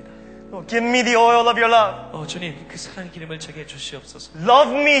원합니다. Lord, give me the oil of your love. 주님, 그 사랑의 기름을 제게 주시옵소서.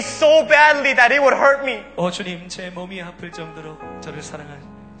 Love me so badly that it would hurt me. 주님, 제 몸이 아플 정도로 저를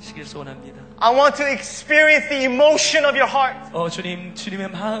사랑하시길 소원합니다. I want to experience the emotion of your heart. 주님, 주님의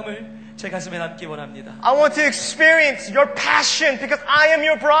마음을 제 가슴에 담기 원합니다. I want to experience your passion because I am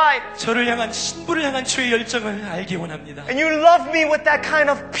your bride. 저를 향한 신부를 향한 주의 열정을 알기 원합니다. And you love me with that kind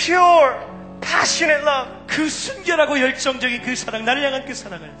of pure, passionate love. 그 순결하고 열정적인 그 사랑, 나를 향한 그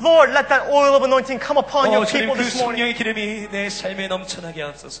사랑을. Lord, let that oil of anointing come upon your 주님, people 그 this morning. 성령의 기름이 내 삶에 넘쳐나게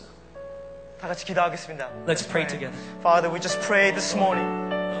하옵소서. 다 같이 기도하겠습니다. Let's pray together. Father, we just pray this morning.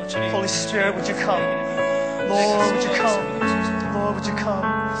 주님, Holy Spirit, would you come? Lord, would you come? Lord, would you come?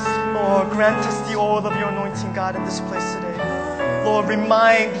 Lord, grant us the oil of your anointing, God, in this place today. Lord,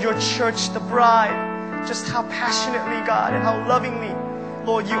 remind your church, the bride, just how passionately, God, and how lovingly,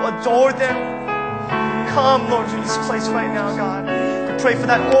 Lord, you adore them. Come, Lord, to this place right now, God. We pray for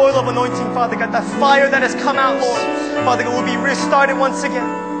that oil of anointing, Father God, that fire that has come out, Lord. Father God, will be restarted once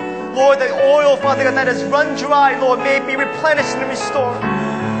again. Lord, the oil, Father God, that has run dry, Lord, may it be replenished and restored.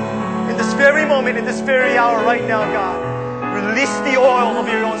 In this very moment, in this very hour right now, God, release the oil of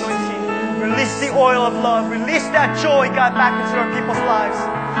your anointing. Release the oil of love. Release that joy, God, back into our people's lives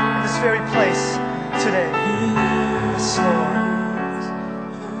in this very place today. Yes, Lord.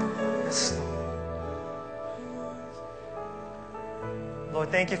 Yes, Lord. Lord,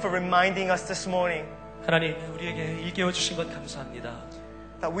 thank you for reminding us this morning 하나님, 우리에게 일깨워 주신 것 감사합니다.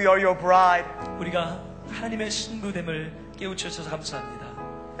 that we are your bride. 우리가 하나님의 신부됨을 깨우쳐 주셔서 감사합니다.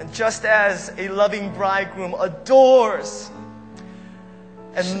 And just as a loving bridegroom adores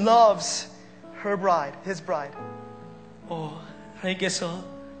and loves her bride, his bride, 하나님께서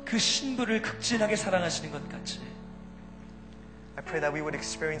그 신부를 극진하게 사랑하시는 것 같이 I pray that we would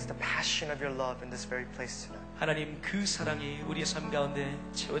experience the passion of your love in this very place tonight. 하나님 그 사랑이 우리의 삶 가운데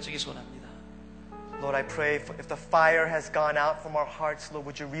채워지기 소원합니다. Lord, I pray if the fire has gone out from our hearts, Lord,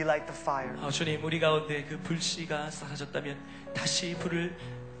 would you relight the fire? 주님, 우리 가운데 그 불씨가 사라졌다면 다시 불을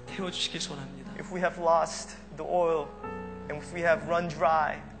태워주시기 소원합니다. If we have lost the oil and if we have run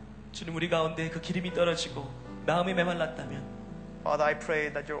dry, 주님, 우리 가운데 그 기름이 떨어지고 마음이 메말랐다면 Father, I pray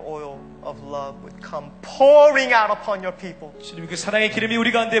that your oil of love would come pouring out upon your people. 주님, 그 사랑의 기름이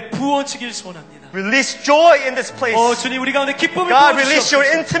우리 가운데 부어지길 소원합니다. Release joy in this place. 주님, 우리 가운데 기쁨을 God, release your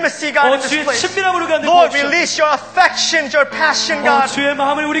부어주시옵소서. intimacy, God, in this 주의 place. 친밀함을 우리 가운데 Lord, 부어주시옵소서. release your affection, your passion, God, 주의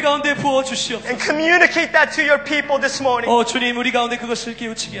마음을 우리 가운데 부어주시옵소서. and communicate that to your people this morning. 주님, 우리 가운데 그것을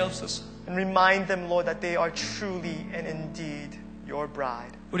깨우치게 하옵소서. And remind them, Lord, that they are truly and indeed your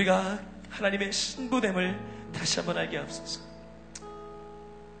bride. 우리가 하나님의 신부됨을 다시 한번 알게 하옵소서.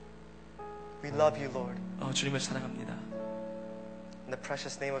 We love you, Lord. 주님을 사랑합니다. In the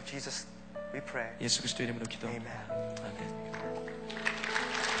precious name of Jesus, we pray. 예수 그리스도 이름으로 기도합니다. Amen. 아멘.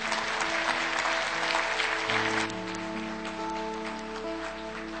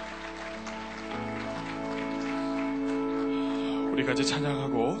 우리가 이제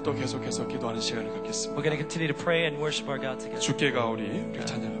찬양하고 또 계속해서 기도하는 시간을 갖겠습니다. We're going to continue to pray and worship our God together. 주께 가오리 우리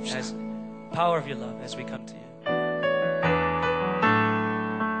찬양합시다. As power of your love as we come to you.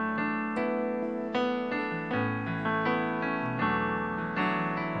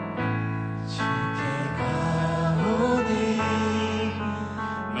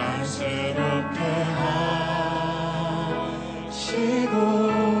 날 새롭게 하시고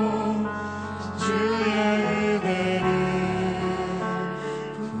주의 은혜를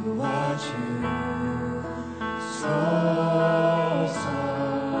부어주소서.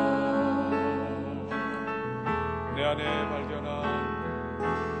 내 안에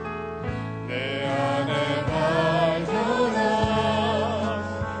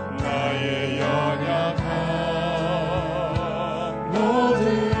발견한 나의 연약함 모두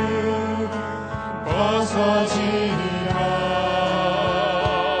벗어지리라.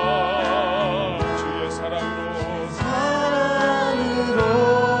 주의 사랑으로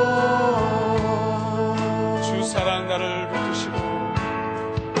주 사랑 나를 붙드시고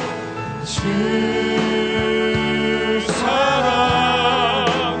주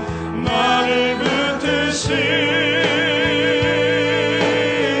사랑 나를 붙드시고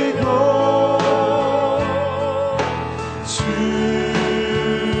주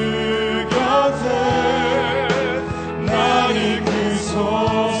곁에 날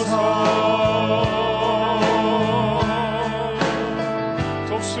이끄소서.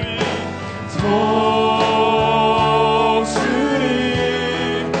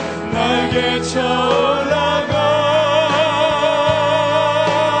 독수리 날개쳐 올라가는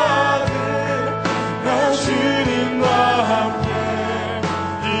나 주님과 함께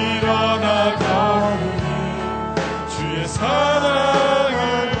일어나 걸으니 주의 사랑을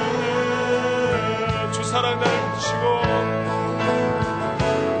주 사랑 나를 붙이고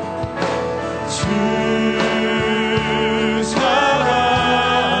주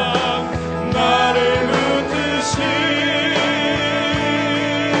사랑 나를 붙드시고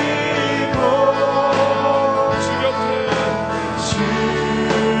주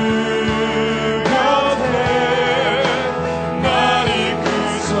곁에 날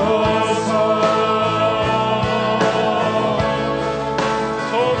이끄소서.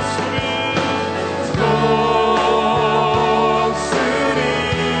 독수리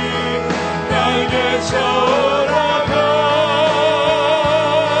날개쳐 올라가는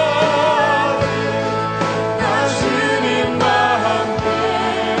나 주님과 함께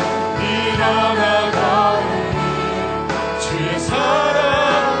일어나 걸으니 주의 사랑.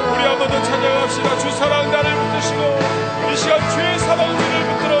 우리 한 번 더 찬양합시다. 주 사랑 나를 붙드시고 이 시간 주의 사랑 우리를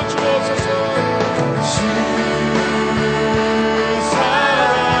붙들어 주옵소서. 주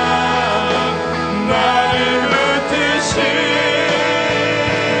사랑 나를 붙드시고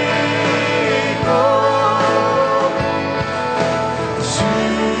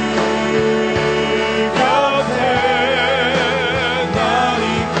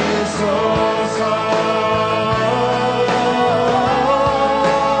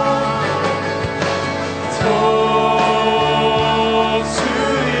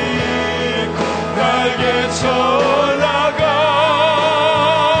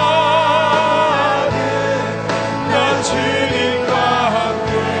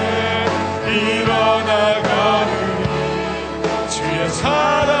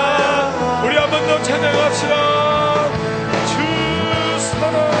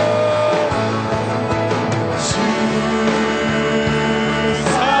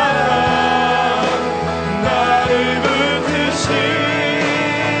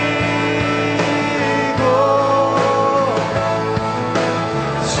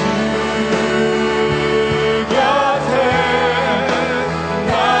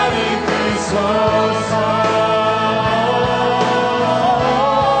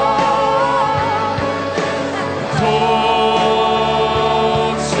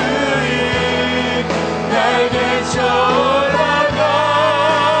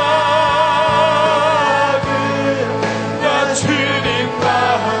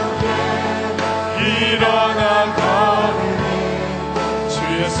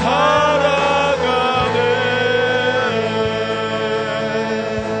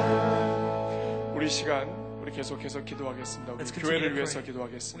우리 계속해서 기도하겠습니다. 우리 Let's continue 교회를 to 위해서 pray. We're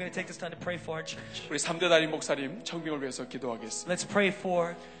기도하겠습니다. going to take this time to pray for our church. 우리 3대 담임 목사님 청빙을 위해서 기도하겠습니다. Let's pray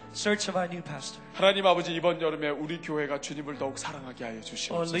for search of our new pastor. 하나님 아버지, 이번 여름에 우리 교회가 주님을 더욱 사랑하게 하여 Oh, lead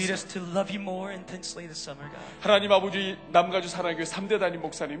주시옵소서. us to love you more intensely this summer, God. 하나님 아버지, 남가주 사랑교회 3대 담임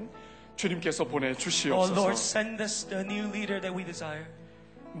목사님 주님께서 Oh, Lord, 보내주시옵소서. send us the new leader that we desire.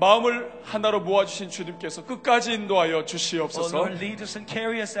 마음을 하나로 모아주신 주님께서 끝까지 인도하여 Oh, 주시옵소서. Lord, lead us and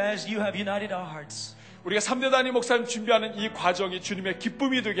carry us as you have united our hearts. 우리가 3대 담임 목사님 준비하는 이 과정이 주님의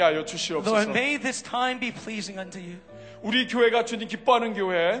기쁨이 되게 하여 Lord, 주시옵소서. may this time be pleasing unto you. 우리 교회가 주님 기뻐하는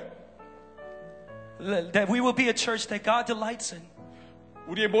교회, That we will be a church that God delights in.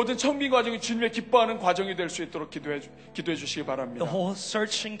 우리의 모든 청빙 과정이 주님의 기뻐하는 과정이 될 수 있도록 기도해 주시기 The 바랍니다. whole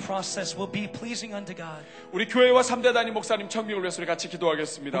searching process will be pleasing unto God. 우리 교회와 3대 담임 목사님 청빙을 위해서 우리 같이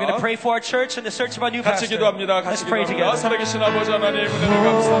기도하겠습니다. We're going to pray for our church and the search of our new 같이 pastor. 기도합니다. Let's 같이 pray 기도합니다. together. 살아계신 아버지 하나님, 은혜를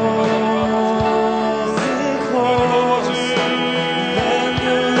감사합니다. 하나님 아버지,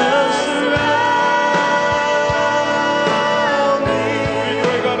 우리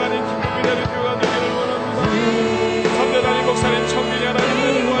교회가 하나님 기쁨이 되는 교회가 되기를 원합니다. 3대 담임 목사님 청빙이 하나님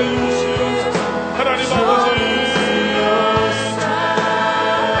은혜를 구하여 주시옵소서. 하나님 아버지,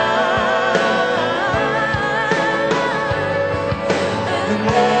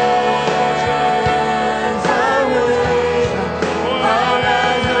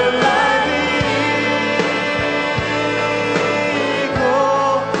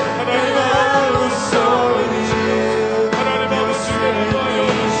 하나님 아버지, 은혜를 구하여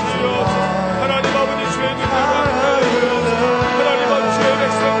주시옵소서. 하나님 아버지, 죄의 눈을 감사하여 하나님 아버지, 죄의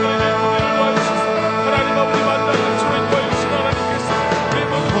백성들에게 은혜를 구하여 주시옵소서. 하나님 아버지, 만나는 주를 구하여 주신 하나님께서 우리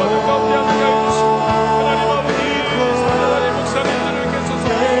모든 것을 가운데 함께 하여 주시고, 하나님 아버지, 사랑하는 목사님들을 계셔서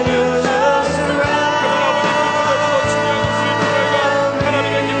기도해 주시옵소서. 그러나 아버지, 그보다도 중요한 것은 우리 교회가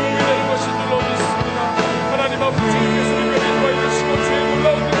하나님의 기쁨이 되는 것인 줄로 믿습니다. 하나님 아버지, 주님께서 우리 교회를 구하여 주시고 주의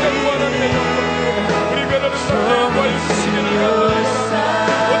놀라운 능력과 하나님의 영광, 우리 교회를 인도하여 주시기를 간절히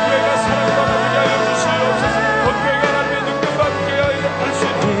온 교회가 사랑받게 하여 주시옵소서. 온 교회가 하나님의 능력 받게 하여 할 수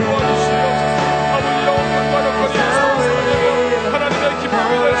있도록 도와주시옵소서. 아버지, 영원과 영원히 사랑하며 하나님의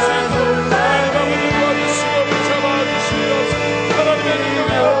기쁨이 될 수 있도록 하나님 아버지 도와주시고 붙잡아 주시옵소서. 하나님의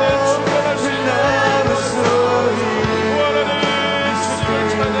능력이 가운데 충만할 수 있도록 하나님, 주님을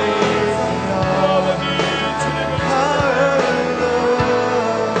찬양합니다. 아버지, 주님을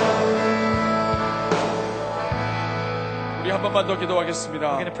우리 한 번만 더 기도하겠습니다.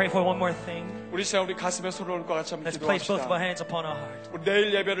 We're going to pray for one more thing. 우리 시간 우리 가슴에 손을 얹고 같이 한번 Let's place both of our 기도합시다. hands upon our heart. 우리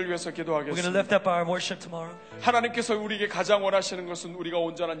내일 예배를 위해서 We're going to 기도하겠습니다. lift up our worship tomorrow. 하나님께서 우리에게 가장 원하시는 것은 우리가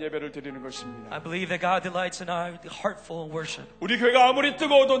온전한 예배를 드리는 것입니다. I believe that God delights in our heartful worship. 우리 교회가 아무리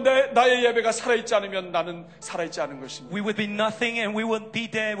뜨거워도 나의 예배가 살아있지 않으면 나는 살아있지 않은 것입니다. We would be nothing and we would be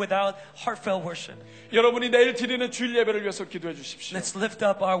dead without heartfelt worship. 여러분이 내일 드리는 주일 예배를 위해서 기도해 주십시오. Let's lift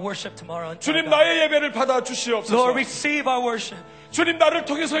up our worship tomorrow. unto 주님, our God. 나의 예배를 받아 주시옵소서. Lord, receive our worship. 주님, 나를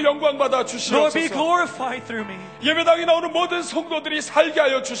통해서 영광 받아 Lord, be 주시옵소서. glorified through me. 예배당에 나오는 모든 성도들이 살게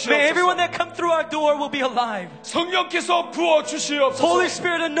하여 May everyone 주시옵소서. that come through our door will be alive. 성령께서 부어 주시옵소서. Holy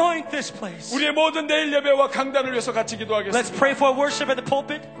Spirit, anoint this place. 우리의 모든 내일 예배와 강단을 위해서 같이 Let's 기도하겠습니다. pray for our worship at the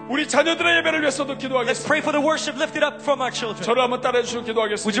pulpit. 우리 자녀들의 예배를 위해서도 Let's 기도하겠습니다. pray for the worship lifted up from our children. 저를 한번 따라해 주시고 Would you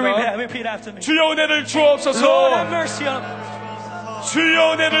기도하겠습니다. repeat after me? 주여 은혜를 Lord, have 주옵소서. mercy on us.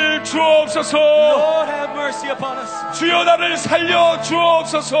 주여 은혜를 주옵소서. Lord, have mercy upon us. 주여 나를 살려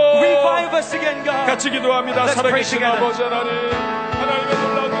주옵소서. Revive us again, God. 같이 기도합니다. Let's pray 살아계신 together. 아버지 하나님, 하나님의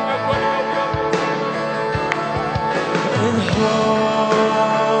놀라운 능력과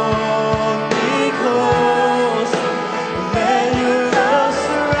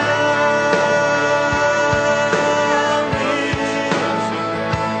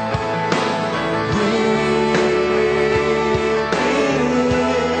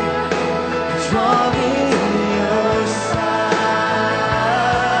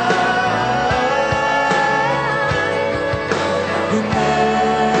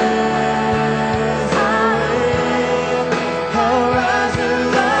Around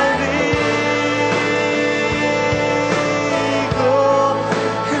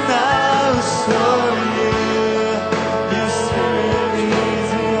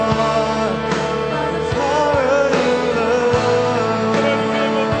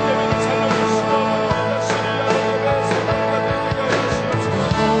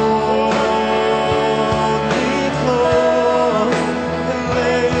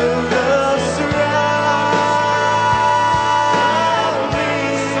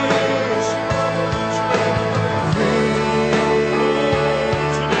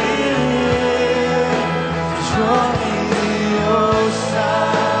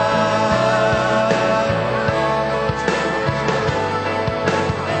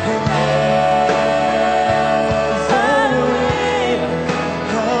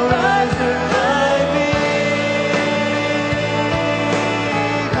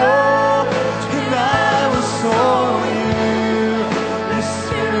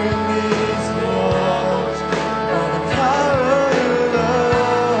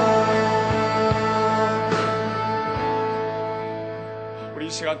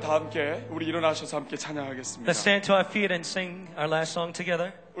시간 다 함께 우리 일어나셔서 함께 찬양하겠습니다. Let's stand to our feet and sing our last song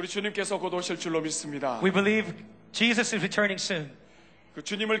together. 우리 주님께서 곧 오실 줄로 믿습니다. We believe Jesus is returning soon. 그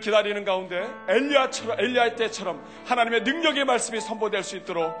주님을 기다리는 가운데 엘리야 때처럼 하나님의 능력의 말씀이 선포될 수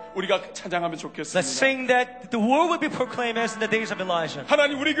있도록 우리가 찬양하면 Let's 좋겠습니다. sing that the word will be proclaimed as in the days of Elijah.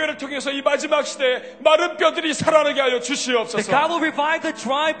 하나님 우리 교회를 통해서 이 마지막 시대에 마른 뼈들이 살아나게 하여 That 주시옵소서. God will revive the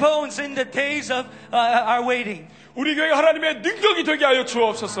dry bones in the days of our waiting. 우리 교회가 하나님의 능력이 되게 하여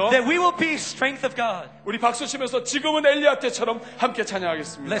주옵소서. That we will be strength of God. 우리 박수 치면서 지금은 엘리야 때처럼 함께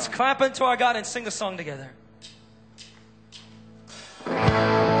찬양하겠습니다. Let's clap unto our God and sing a song together.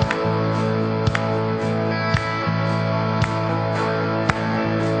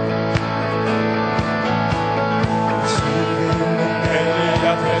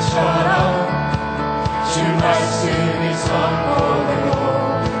 엘리야 때처럼 주 말씀이 선포되고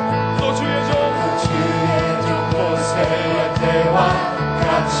또 주의 종 주의 종 모세의 때와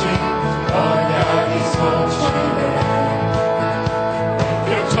같이 언약이 성취돼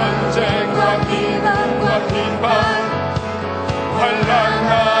비록 전쟁과 비난과 비방 환난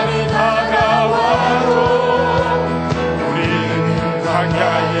날이 다가와도 우리는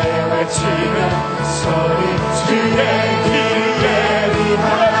광야에 외치는 소리 주의 길을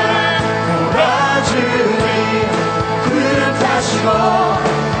예비하라 몰아주리 구름 타시고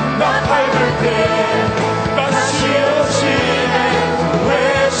나팔 불 때 다시 오시네 후회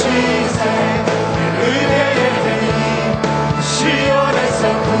시세 은혜의 대리 시온에서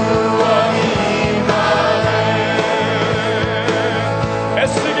구원이 임하네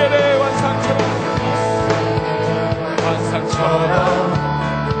에스겔의 환상처럼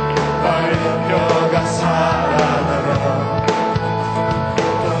마른 뼈가 살아나며 또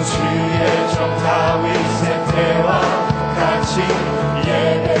주의 종 다윗의 때와 같이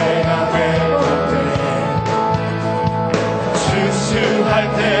예배가 회복되네 추수할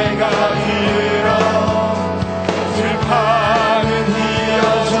때가 이르러 들판은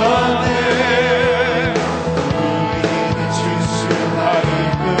휘어졌네 우리는 추수할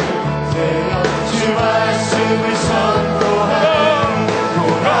그 되어 주 말씀을 선포하니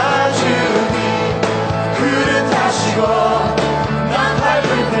돌아주니 그릇 타시고 나팔 불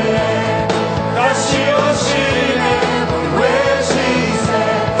때 다시 오시네 외치세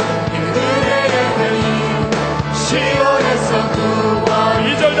은혜의 대리 시온에서 구원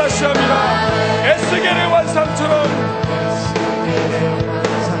 2절 다시 합니다. 에스겔의 환상처럼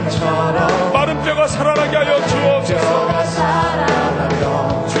상처럼 마른 뼈가 살아나게 하여 주옵소서. 뼈가 살아나며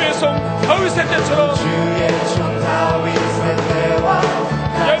주의 종 다윗의 때처럼 주의 종 다윗의 때와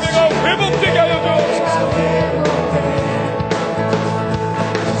예배가 회복되게 하여 주옵소서.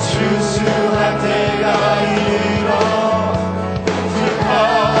 추수할 때가 이르러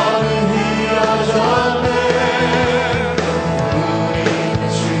들판은 휘어졌네 우리는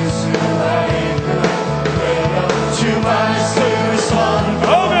추수할 그 되어 주 말씀을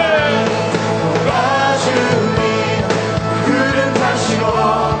선포하네 돌아주니 구름 타시고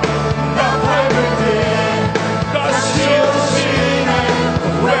나팔 불 때 다시 오시네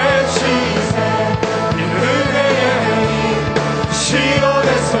외치세 은혜의 힘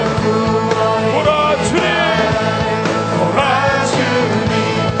시온에서 구원이 돌아주니 돌아주니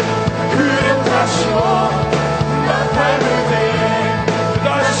구름 타시고 나팔 불 때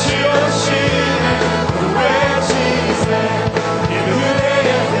다시 오시네 외치세 은혜의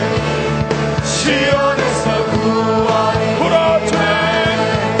힘 시온에서 구원이 돌아주니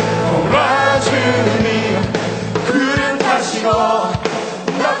돌아주니 구름 타시고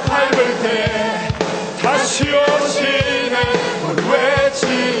나팔 불 때 다시 오시네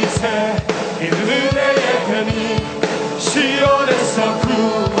외치세 은혜의 편이 시온에서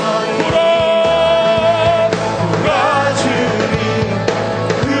구원이 돌아주니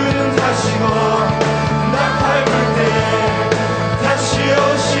구름 타시고 나팔 불 때 다시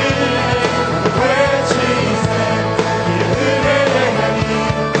오시네 외치세 은혜의 편이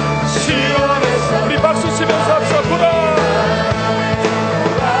시온에서 우리 박수 치면서 합시다.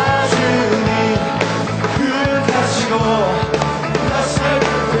 돌아주니 구름 타시고 나팔 불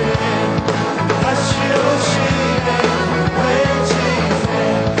때 다시 오시네 외치세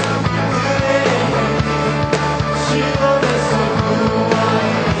은혜의 힘 시온에서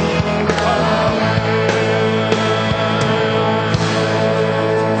구원이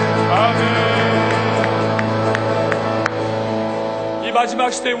아멘. 이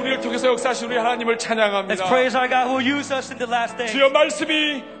마지막 시대에 우리를 통해서 역사하신 우리 하나님을 Let's 찬양합니다. praise our God who will use us in the last days. 주여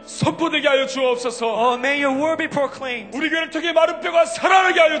말씀이 선포되게 하여 주옵소서. Oh, may your word be proclaimed. 우리 교회를 통해 마른 뼈가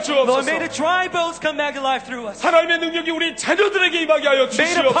살아나게 하여 Lord, may the 주옵소서. dry bones come back to life through us. 하나님의 능력이 우리 자녀들에게 임하게 하여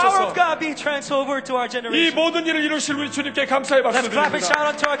May the power of 주시옵소서. God be transferred over to our 이 generation. 모든 일을 이루실 우리 주님께 감사의 박수 Let's clap and shout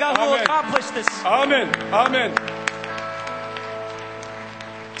드립니다. unto our God who will Amen. accomplish this. 아멘, 아멘.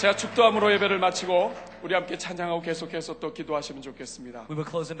 제가 축도함으로 예배를 마치고 우리 함께 찬양하고 계속해서 또 기도하시면 좋겠습니다. We will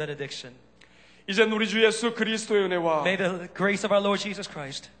close in benediction. 이젠 우리 주 예수 그리스도의 은혜와 May the grace of our Lord Jesus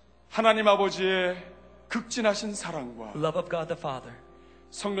Christ, 하나님 아버지의 극진하신 사랑과 love of God the Father,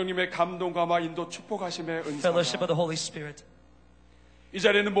 성령님의 감동감화 인도 축복하심의 fellowship of 은사가 the Holy Spirit, 이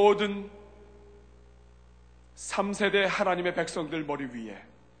자리에는 모든 3세대 하나님의 백성들 머리 위에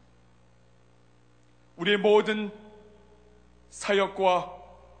우리의 모든 사역과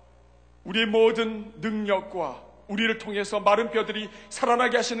우리의 모든 능력과 우리를 통해서 마른 뼈들이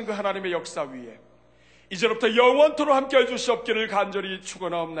살아나게 하시는 그 하나님의 역사 위에 이제부터 영원토록 함께 해주시옵기를 간절히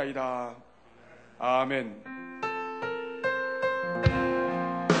축원하옵나이다. 아멘.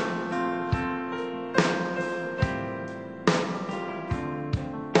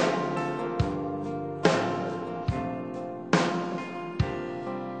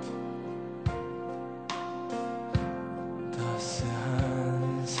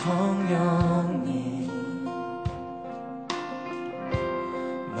 따스한 성령님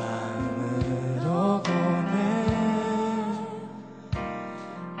마음으로 보내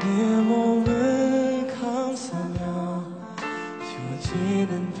내 몸을 감싸며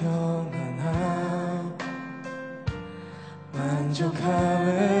주어지는 평안함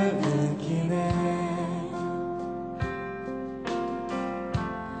만족함을 느끼네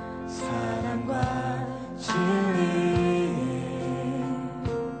사랑과 진리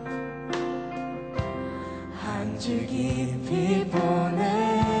한 줄 깊이 보내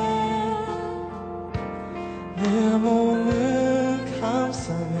내 몸을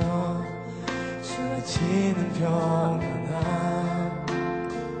감싸며 주어지는 평안함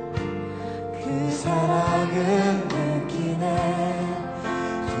그 사랑을 느끼네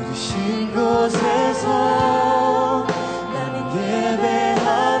부르신 곳에서 나는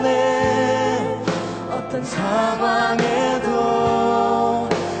예배하네 어떤 상황에도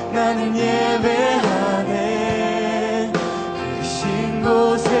나는 예배하네 부르신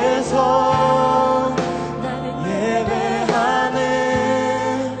곳에서 나는 예배하네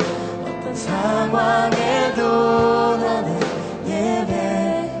어떤 상황에도 나는 예배하네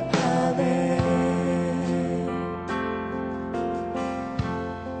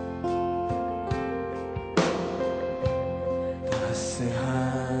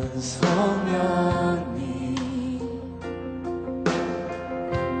따스한 성령님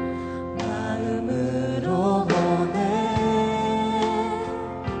마음으로 보내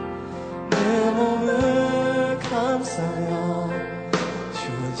내 몸을 감싸며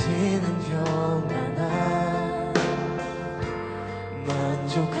주어지는 평안함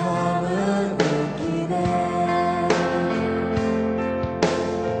만족함을 느끼네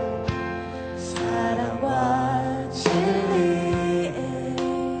사랑과 진리에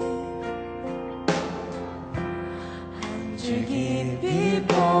한 줄 깊이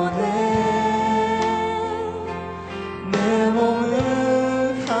보내 내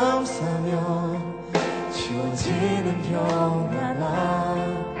몸을 감싸며 주어지는 평안함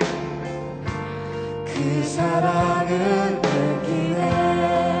그 사랑을 느끼네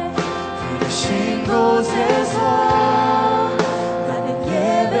부르신 곳에서 나는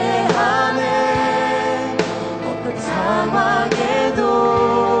예배하네 어떤 상황에도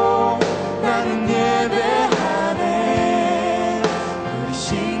나는 예배하네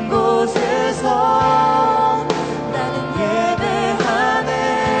부르신 곳에서 나는 예배하네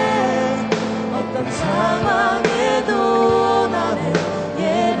어떤 상황에도 나는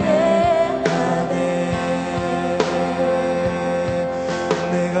예배하네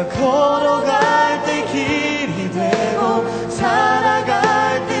내가 걸어갈 때 길이 되고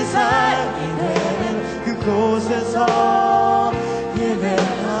살아갈 때 삶이 되는 그곳에서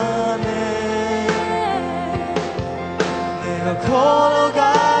예배하네 내가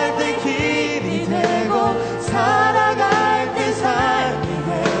걸어갈 때 길이 되고 살아갈 때 삶이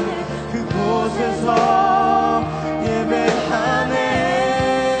되는 그곳에서 예배하네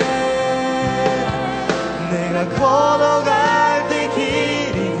내가 걸어갈 때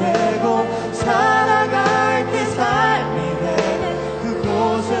길이 되고 살아갈 때 삶이 되는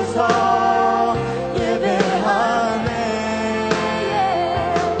그곳에서 예배하네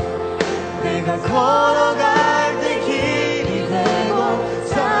내가 걸어갈